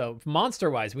so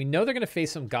monster-wise, we know they're going to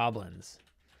face some goblins.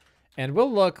 And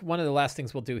we'll look, one of the last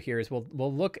things we'll do here is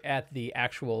we'll look at the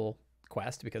actual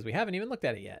quest because we haven't even looked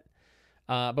at it yet.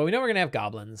 But we know we're going to have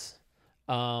goblins.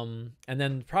 And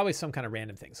then probably some kind of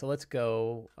random thing. So let's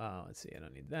go, let's see, I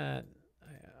don't need that.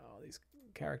 All these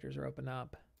characters are open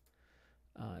up.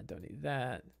 Don't need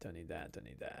that, don't need that, don't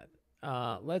need that.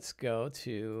 Let's go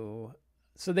to,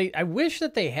 so I wish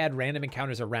that they had random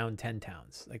encounters around 10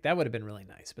 towns. Like that would have been really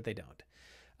nice, but they don't.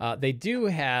 They do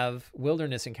have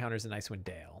wilderness encounters in Icewind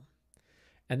Dale,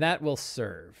 and that will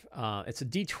serve. It's a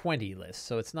D20 list,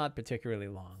 so it's not particularly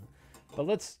long, but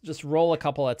let's just roll a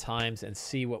couple of times and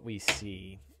see what we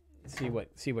see. See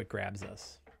what grabs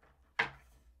us.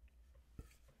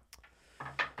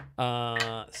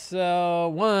 So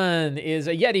one is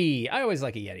a Yeti. I always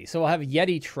like a Yeti. So we'll have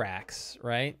Yeti tracks,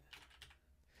 right?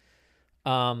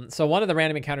 So one of the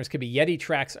random encounters could be Yeti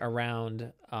tracks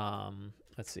around,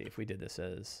 let's see if we did this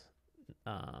as,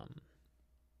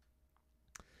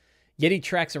 Yeti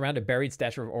tracks around a buried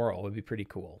statue of Oral would be pretty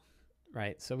cool,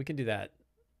 right? So we can do that.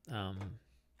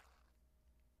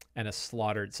 And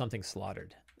something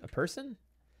slaughtered. A person?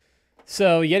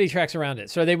 So Yeti tracks around it.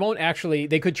 So they won't actually,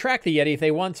 they could track the Yeti if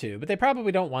they want to, but they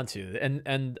probably don't want to.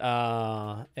 And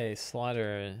a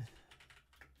slaughter.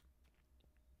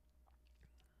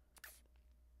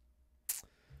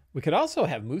 We could also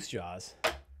have moose jaws.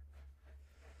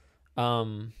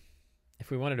 If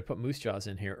we wanted to put moose jaws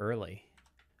in here early.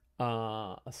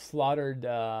 A slaughtered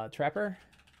trapper.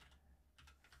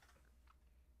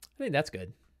 I think that's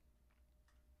good.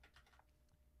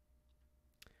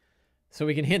 So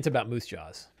we can hint about moose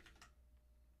jaws.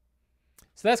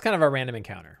 So that's kind of our random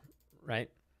encounter, right?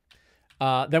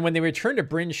 Then when they return to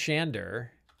Bryn Shander,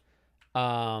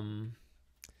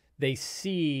 they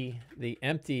see the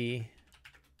empty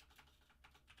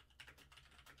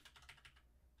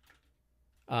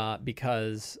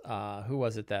because who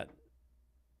was it that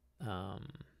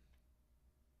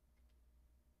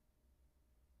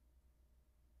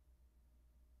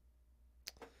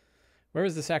where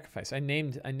was the sacrifice? I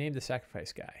named the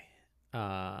sacrifice guy.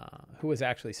 Who was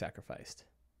actually sacrificed?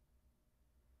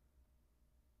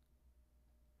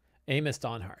 Amos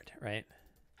Dawnheart, right?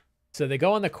 So they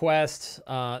go on the quest,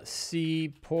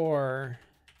 see poor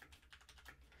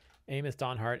Amos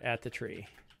Dawnheart at the tree.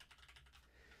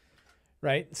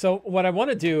 Right? So what I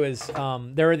want to do is,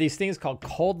 there are these things called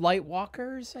cold light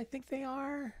walkers, I think they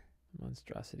are.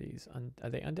 Monstrosities. Are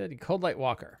they undead? Cold light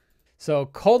walker. So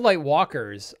cold light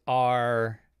walkers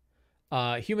are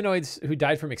humanoids who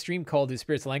died from extreme cold, whose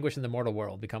spirits languish in the mortal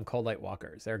world, become cold light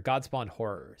walkers. They're God-spawned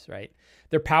horrors, right?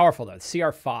 They're powerful, though. It's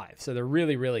CR5, so they're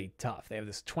really, really tough. They have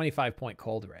this 25-point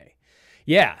cold ray.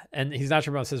 Yeah, and he's not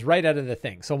sure, says right out of the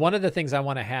thing. So one of the things I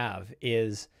want to have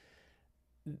is,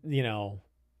 you know,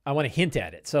 I want to hint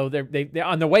at it. So they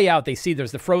on the way out, they see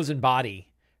there's the frozen body,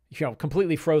 you know,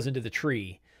 completely frozen to the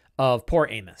tree. of poor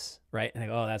Amos, right? And they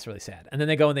go, oh, that's really sad. And then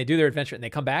they go and they do their adventure and they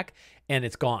come back and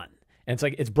it's gone. And it's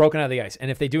like, it's broken out of the ice. And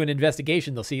if they do an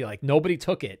investigation, they'll see like nobody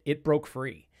took it. It broke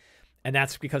free. And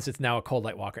that's because it's now a cold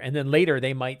light walker. And then later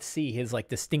they might see his like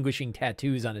distinguishing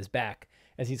tattoos on his back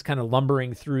as he's kind of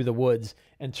lumbering through the woods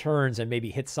and turns and maybe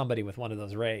hits somebody with one of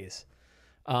those rays.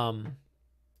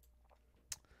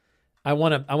 I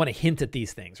want to hint at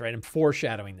these things, right? I'm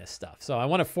foreshadowing this stuff. So I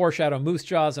want to foreshadow Moose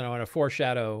Jaws and I want to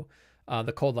foreshadow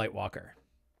the Cold Light Walker.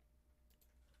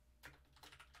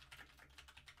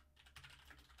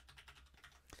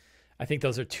 I think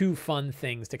those are two fun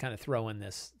things to kind of throw in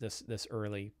this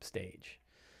early stage.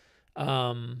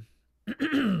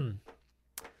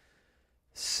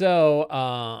 So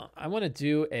I want to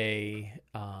do a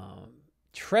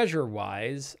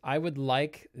treasure-wise. I would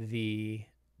like the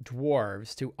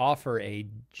dwarves to offer a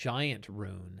giant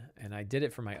rune, and I did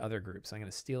it for my other group, so I'm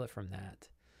going to steal it from that.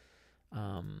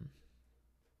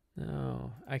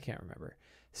 No, I can't remember.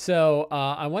 So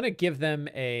I want to give them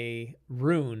a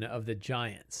rune of the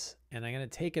giants, and I'm going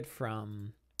to take it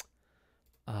from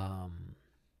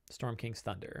Storm King's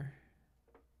Thunder.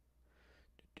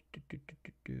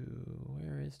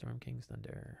 Where is Storm King's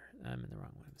Thunder? I'm in the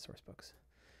wrong one. The source books.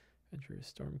 Adventures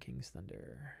Storm King's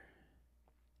Thunder.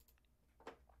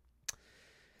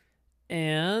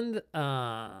 And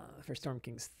for Storm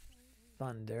King's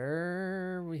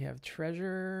Thunder, we have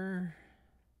treasure,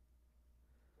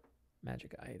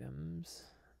 magic items.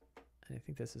 And I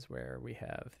think this is where we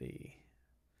have the...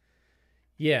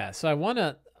 Yeah, so I want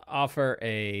to offer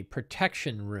a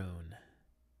protection rune.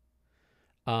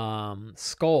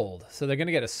 Scold. So they're going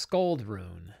to get a scold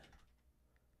rune,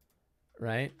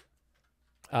 right?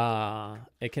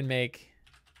 It can make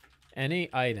any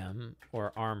item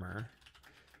or armor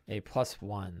a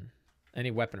 +1,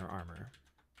 any weapon or armor,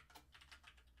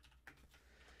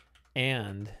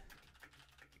 and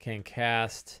can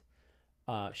cast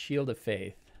Shield of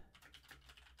Faith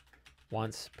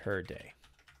once per day.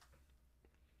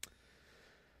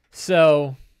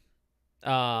 So,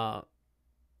 oh,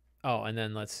 and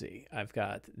then let's see. I've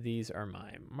got, these are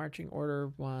my marching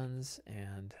order ones,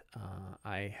 and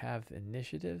I have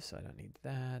initiative, so I don't need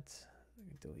that. Let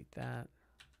me delete that.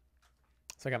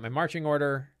 So I got my marching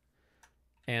order,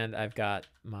 and I've got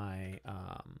my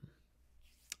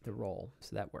the roll,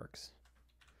 so that works.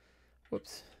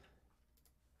 Whoops.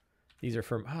 These are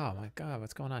from, oh my God,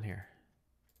 what's going on here?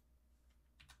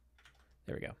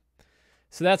 There we go.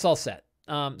 So that's all set.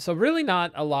 So really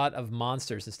not a lot of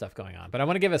monsters and stuff going on, but I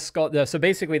want to give a skull. So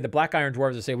basically the Black Iron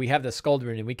Dwarves will say we have the Scold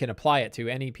Rune and we can apply it to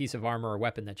any piece of armor or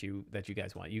weapon that you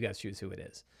guys want. You guys choose who it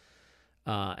is.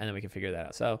 And then we can figure that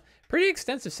out. So pretty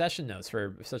extensive session notes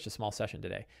for such a small session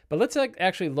today, but let's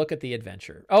actually look at the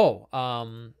adventure. Oh,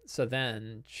 so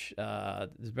then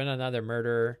there's been another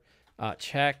murder,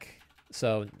 check.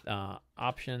 So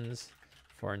options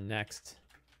for next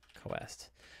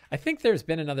quest. I think there's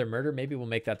been another murder. Maybe we'll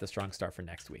make that the strong start for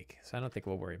next week. So I don't think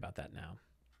we'll worry about that now.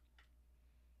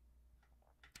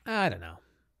 I don't know.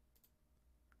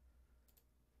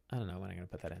 I don't know when I'm going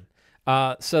to put that in.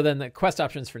 So then the quest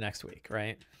options for next week,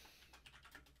 right?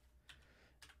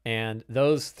 And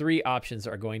those three options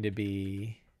are going to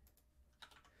be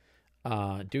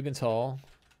Dugan's Hole,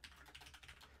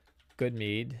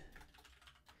 Goodmead,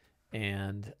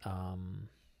 and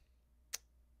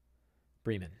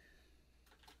Bremen.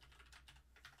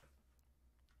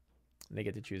 They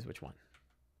get to choose which one.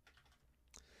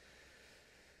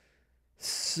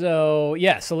 So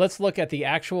yeah, so let's look at the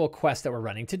actual quest that we're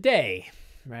running today,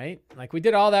 right? Like we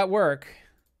did all that work,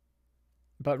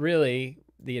 but really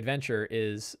the adventure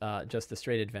is just a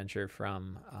straight adventure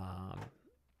from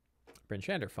Bryn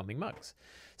Shander, Foaming Mugs.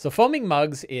 So Foaming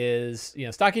Mugs is, you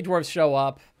know, stocky dwarves show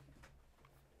up.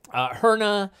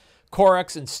 Herna,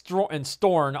 Corax, and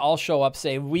Storn all show up,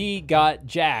 say, we got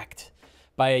jacked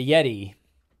by a Yeti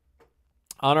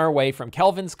on our way from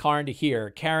Kelvin's Cairn to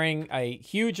here, carrying a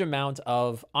huge amount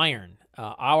of iron,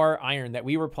 our iron that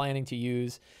we were planning to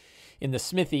use in the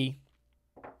smithy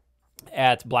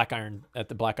at the Black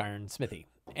Iron Smithy.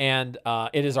 And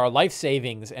it is our life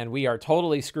savings, and we are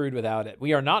totally screwed without it.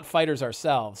 We are not fighters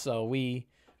ourselves, so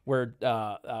we're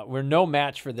no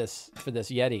match for this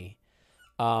Yeti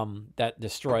that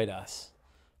destroyed us.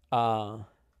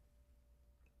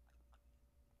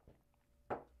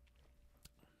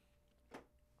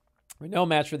 We're no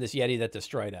match for this Yeti that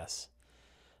destroyed us.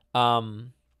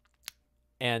 And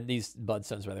these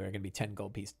bloodstones, rather, are going to be 10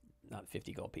 gold piece, not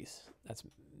 50 gold piece. That's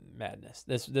madness.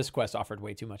 This quest offered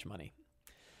way too much money.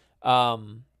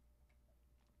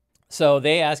 So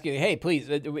they ask you, hey, please,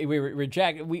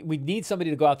 we need somebody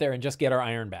to go out there and just get our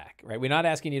iron back, right? We're not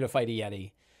asking you to fight a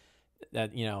Yeti.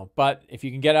 That, but if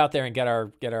you can get out there and get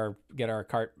our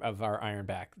cart of our iron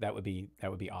back, that would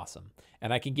be awesome.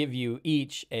 And I can give you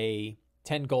each a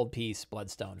 10 gold piece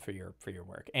bloodstone for your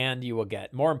work. And you will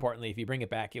get, more importantly, if you bring it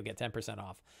back, you'll get 10%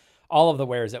 off all of the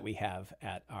wares that we have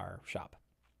at our shop.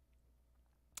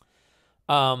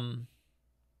 I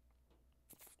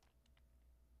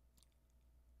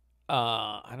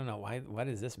don't know why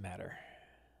does this matter?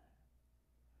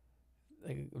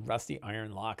 A rusty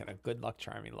iron lock and a good luck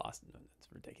charm you lost. It's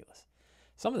ridiculous.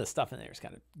 Some of the stuff in there is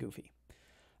kind of goofy.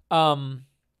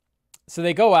 So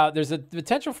they go out. There's a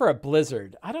potential for a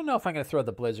blizzard. I don't know if I'm going to throw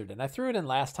the blizzard in. I threw it in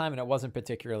last time and it wasn't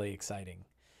particularly exciting.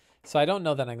 So I don't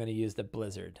know that I'm going to use the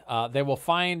blizzard. They will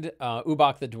find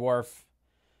Ubak the dwarf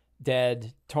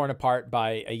dead, torn apart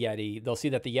by a Yeti. They'll see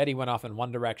that the Yeti went off in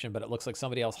one direction, but it looks like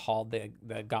somebody else hauled the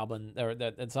goblin, or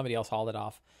that somebody else hauled it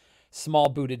off. Small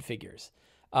booted figures.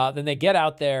 Then they get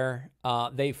out there.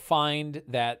 They find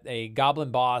that a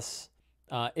goblin boss,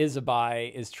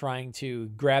 Isabai, is trying to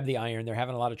grab the iron. They're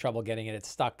having a lot of trouble getting it. It's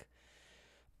stuck.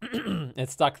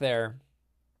 It's stuck there.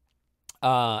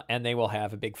 And they will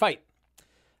have a big fight.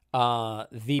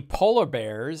 The polar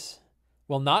bears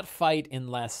will not fight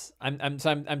unless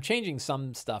I'm changing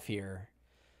some stuff here.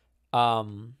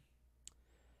 That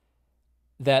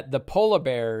the polar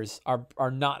bears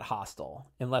are not hostile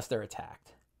unless they're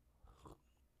attacked.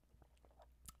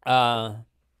 And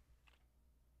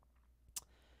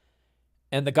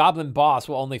the goblin boss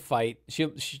will only fight.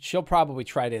 She'll probably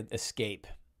try to escape.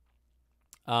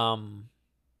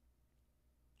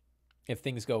 If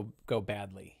things go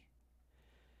badly.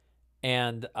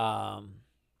 And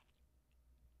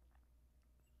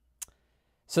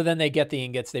so then they get the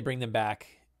ingots. They bring them back.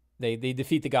 They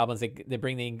defeat the goblins. They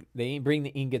bring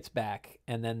the ingots back,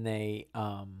 and then they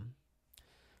get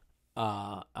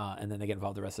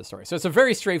involved in the rest of the story. So it's a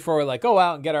very straightforward, like, go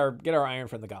out and get our iron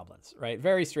from the goblins, right?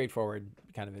 Very straightforward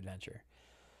kind of adventure.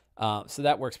 So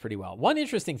that works pretty well. One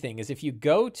interesting thing is if you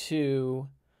go to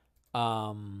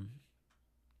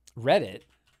Reddit,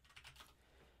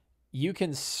 you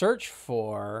can search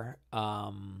for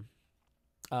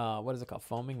what is it called?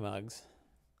 Foaming mugs.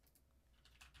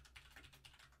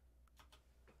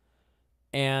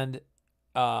 And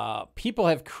people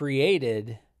have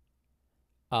created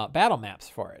battle maps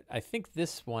for it. I think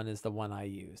this one is the one I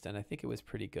used, and I think it was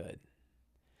pretty good.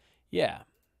 Yeah.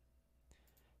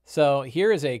 So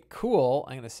here is a cool,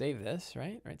 I'm going to save this,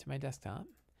 right to my desktop.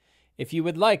 If you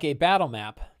would like a battle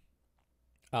map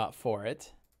for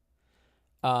it,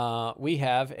 we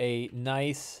have a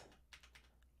nice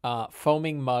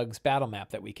Foaming Mugs battle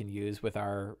map that we can use with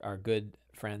our good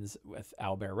friends with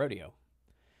Owlbear Rodeo.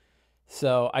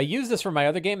 So I used this for my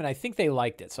other game, and I think they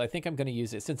liked it. So I think I'm going to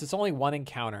use it. Since it's only one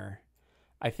encounter,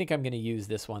 I think I'm going to use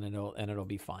this one, and it'll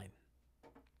be fine.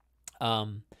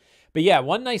 But yeah,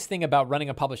 one nice thing about running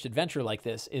a published adventure like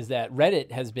this is that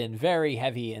Reddit has been very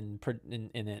heavy in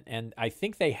it, and I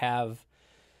think they have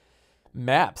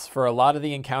maps for a lot of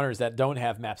the encounters that don't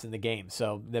have maps in the game.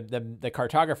 So the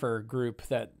cartographer group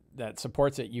that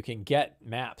supports it, you can get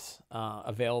maps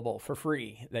available for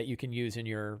free that you can use in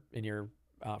your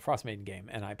Frostmaiden game,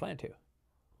 and I plan to.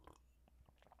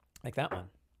 Like that one.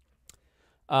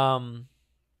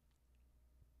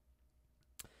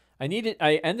 I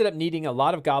ended up needing a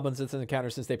lot of goblins in this encounter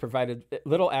since they provided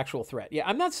little actual threat. Yeah,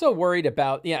 I'm not so worried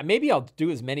about, maybe I'll do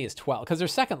as many as 12 because they're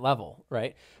second level,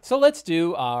 right? So let's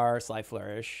do our Sly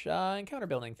Flourish encounter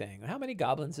building thing. How many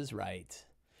goblins is right?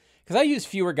 Because I use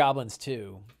fewer goblins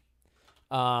too.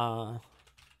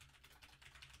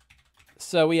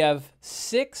 So we have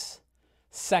 6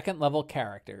 second level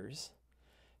characters.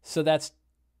 So that's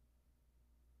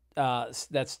a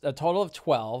total of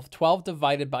 12. 12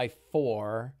 divided by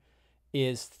 4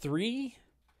 is 3.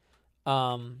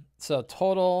 So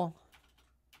total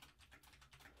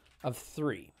of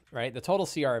 3, right? The total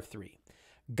CR of 3.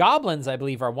 Goblins, I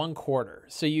believe, are 1/4.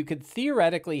 So you could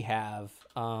theoretically have,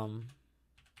 and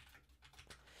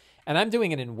I'm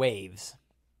doing it in waves.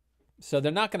 So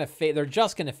they're not going to they're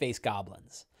just going to face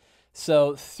goblins.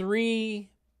 So 3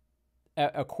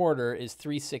 1/4 is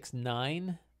 3, 6,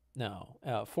 9. No,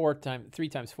 3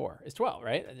 times 4 is 12,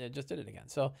 right? I just did it again.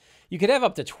 So you could have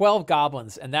up to 12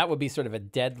 goblins, and that would be sort of a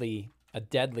deadly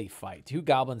fight. 2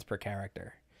 goblins per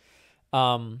character.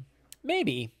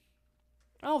 Maybe.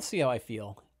 I'll see how I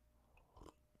feel.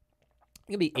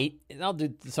 It'll be 8. I'll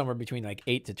do somewhere between like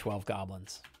 8 to 12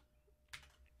 goblins.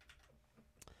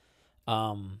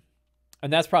 And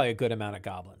that's probably a good amount of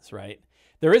goblins, right?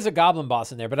 There is a goblin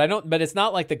boss in there, but it's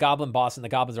not like the goblin boss and the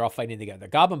goblins are all fighting together. The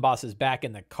goblin boss is back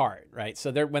in the cart, right?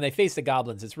 So when they face the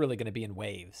goblins, it's really going to be in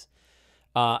waves.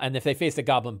 And if they face the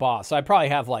goblin boss, so I probably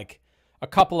have like a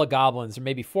couple of goblins, or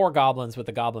maybe 4 goblins with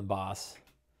the goblin boss.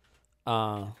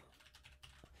 And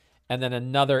then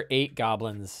another 8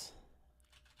 goblins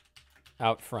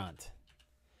out front.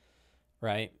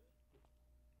 Right?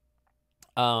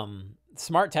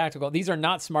 Smart tactical. These are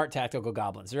not smart tactical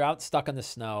goblins. They're out stuck in the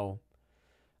snow.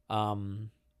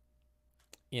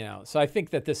 You know, so I think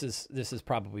that this is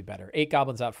probably better. 8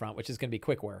 goblins out front, which is going to be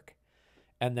quick work.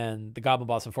 And then the goblin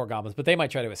boss and 4 goblins, but they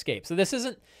might try to escape. So this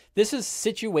is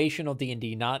situational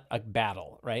D&D, not a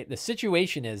battle, right? The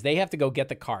situation is they have to go get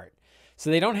the cart. So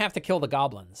they don't have to kill the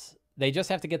goblins. They just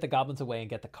have to get the goblins away and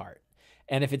get the cart.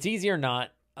 And if it's easy or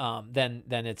not, then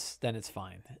it's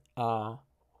fine.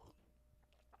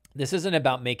 This isn't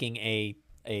about making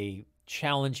a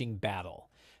challenging battle.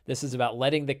 This is about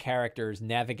letting the characters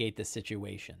navigate the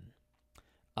situation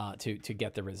to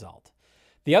get the result.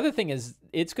 The other thing is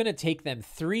it's going to take them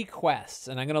 3 quests,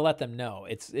 and I'm going to let them know.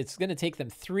 It's going to take them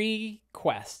 3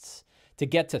 quests to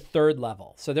get to 3rd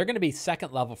level. So they're going to be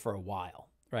 2nd level for a while,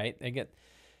 right?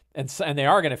 And they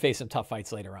are going to face some tough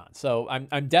fights later on. So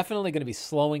I'm definitely going to be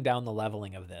slowing down the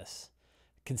leveling of this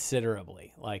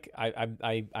considerably. Like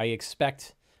I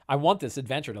expect, I want this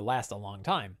adventure to last a long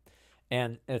time.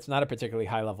 And it's not a particularly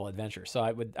high level adventure. So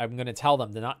I'm going to tell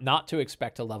them to not to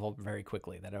expect to level very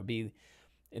quickly. That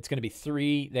it's going to be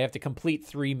 3. They have to complete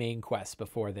 3 main quests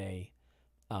before they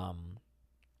get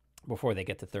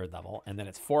to 3rd level, and then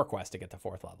it's 4 quests to get to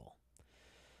 4th level.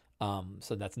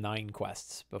 So that's 9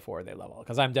 quests before they level,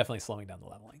 because I'm definitely slowing down the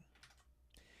leveling.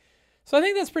 So I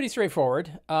think that's pretty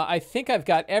straightforward. I think I've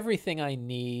got everything I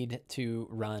need to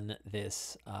run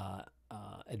this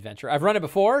adventure. I've run it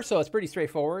before, so it's pretty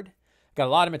straightforward. Got a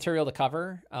lot of material to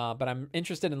cover, but I'm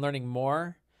interested in learning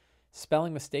more.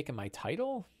 Spelling mistake in my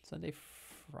title? Sunday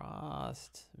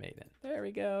Frostmaiden. There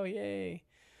we go. Yay.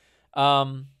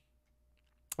 I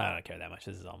don't care that much.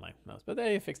 This is all my notes, but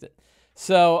they fixed it.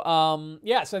 So,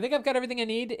 yeah, so I think I've got everything I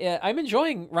need. I'm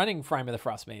enjoying running Rime of the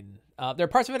Frostmaiden. There are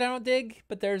parts of it I don't dig,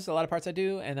 but there's a lot of parts I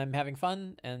do, and I'm having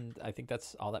fun, and I think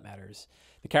that's all that matters.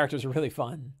 The characters are really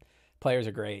fun. Players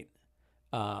are great.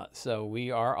 So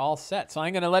we are all set. So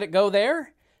I'm going to let it go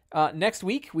there. Next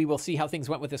week, we will see how things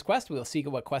went with this quest. We'll see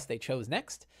what quest they chose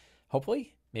next.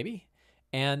 Hopefully, maybe.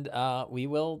 And we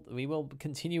will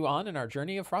continue on in our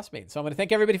journey of Frostmaiden. So I'm going to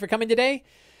thank everybody for coming today.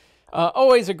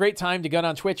 Always a great time to go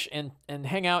on Twitch and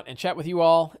hang out and chat with you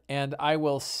all. And I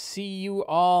will see you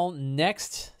all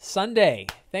next Sunday.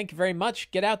 Thank you very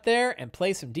much. Get out there and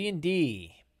play some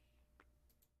D&D.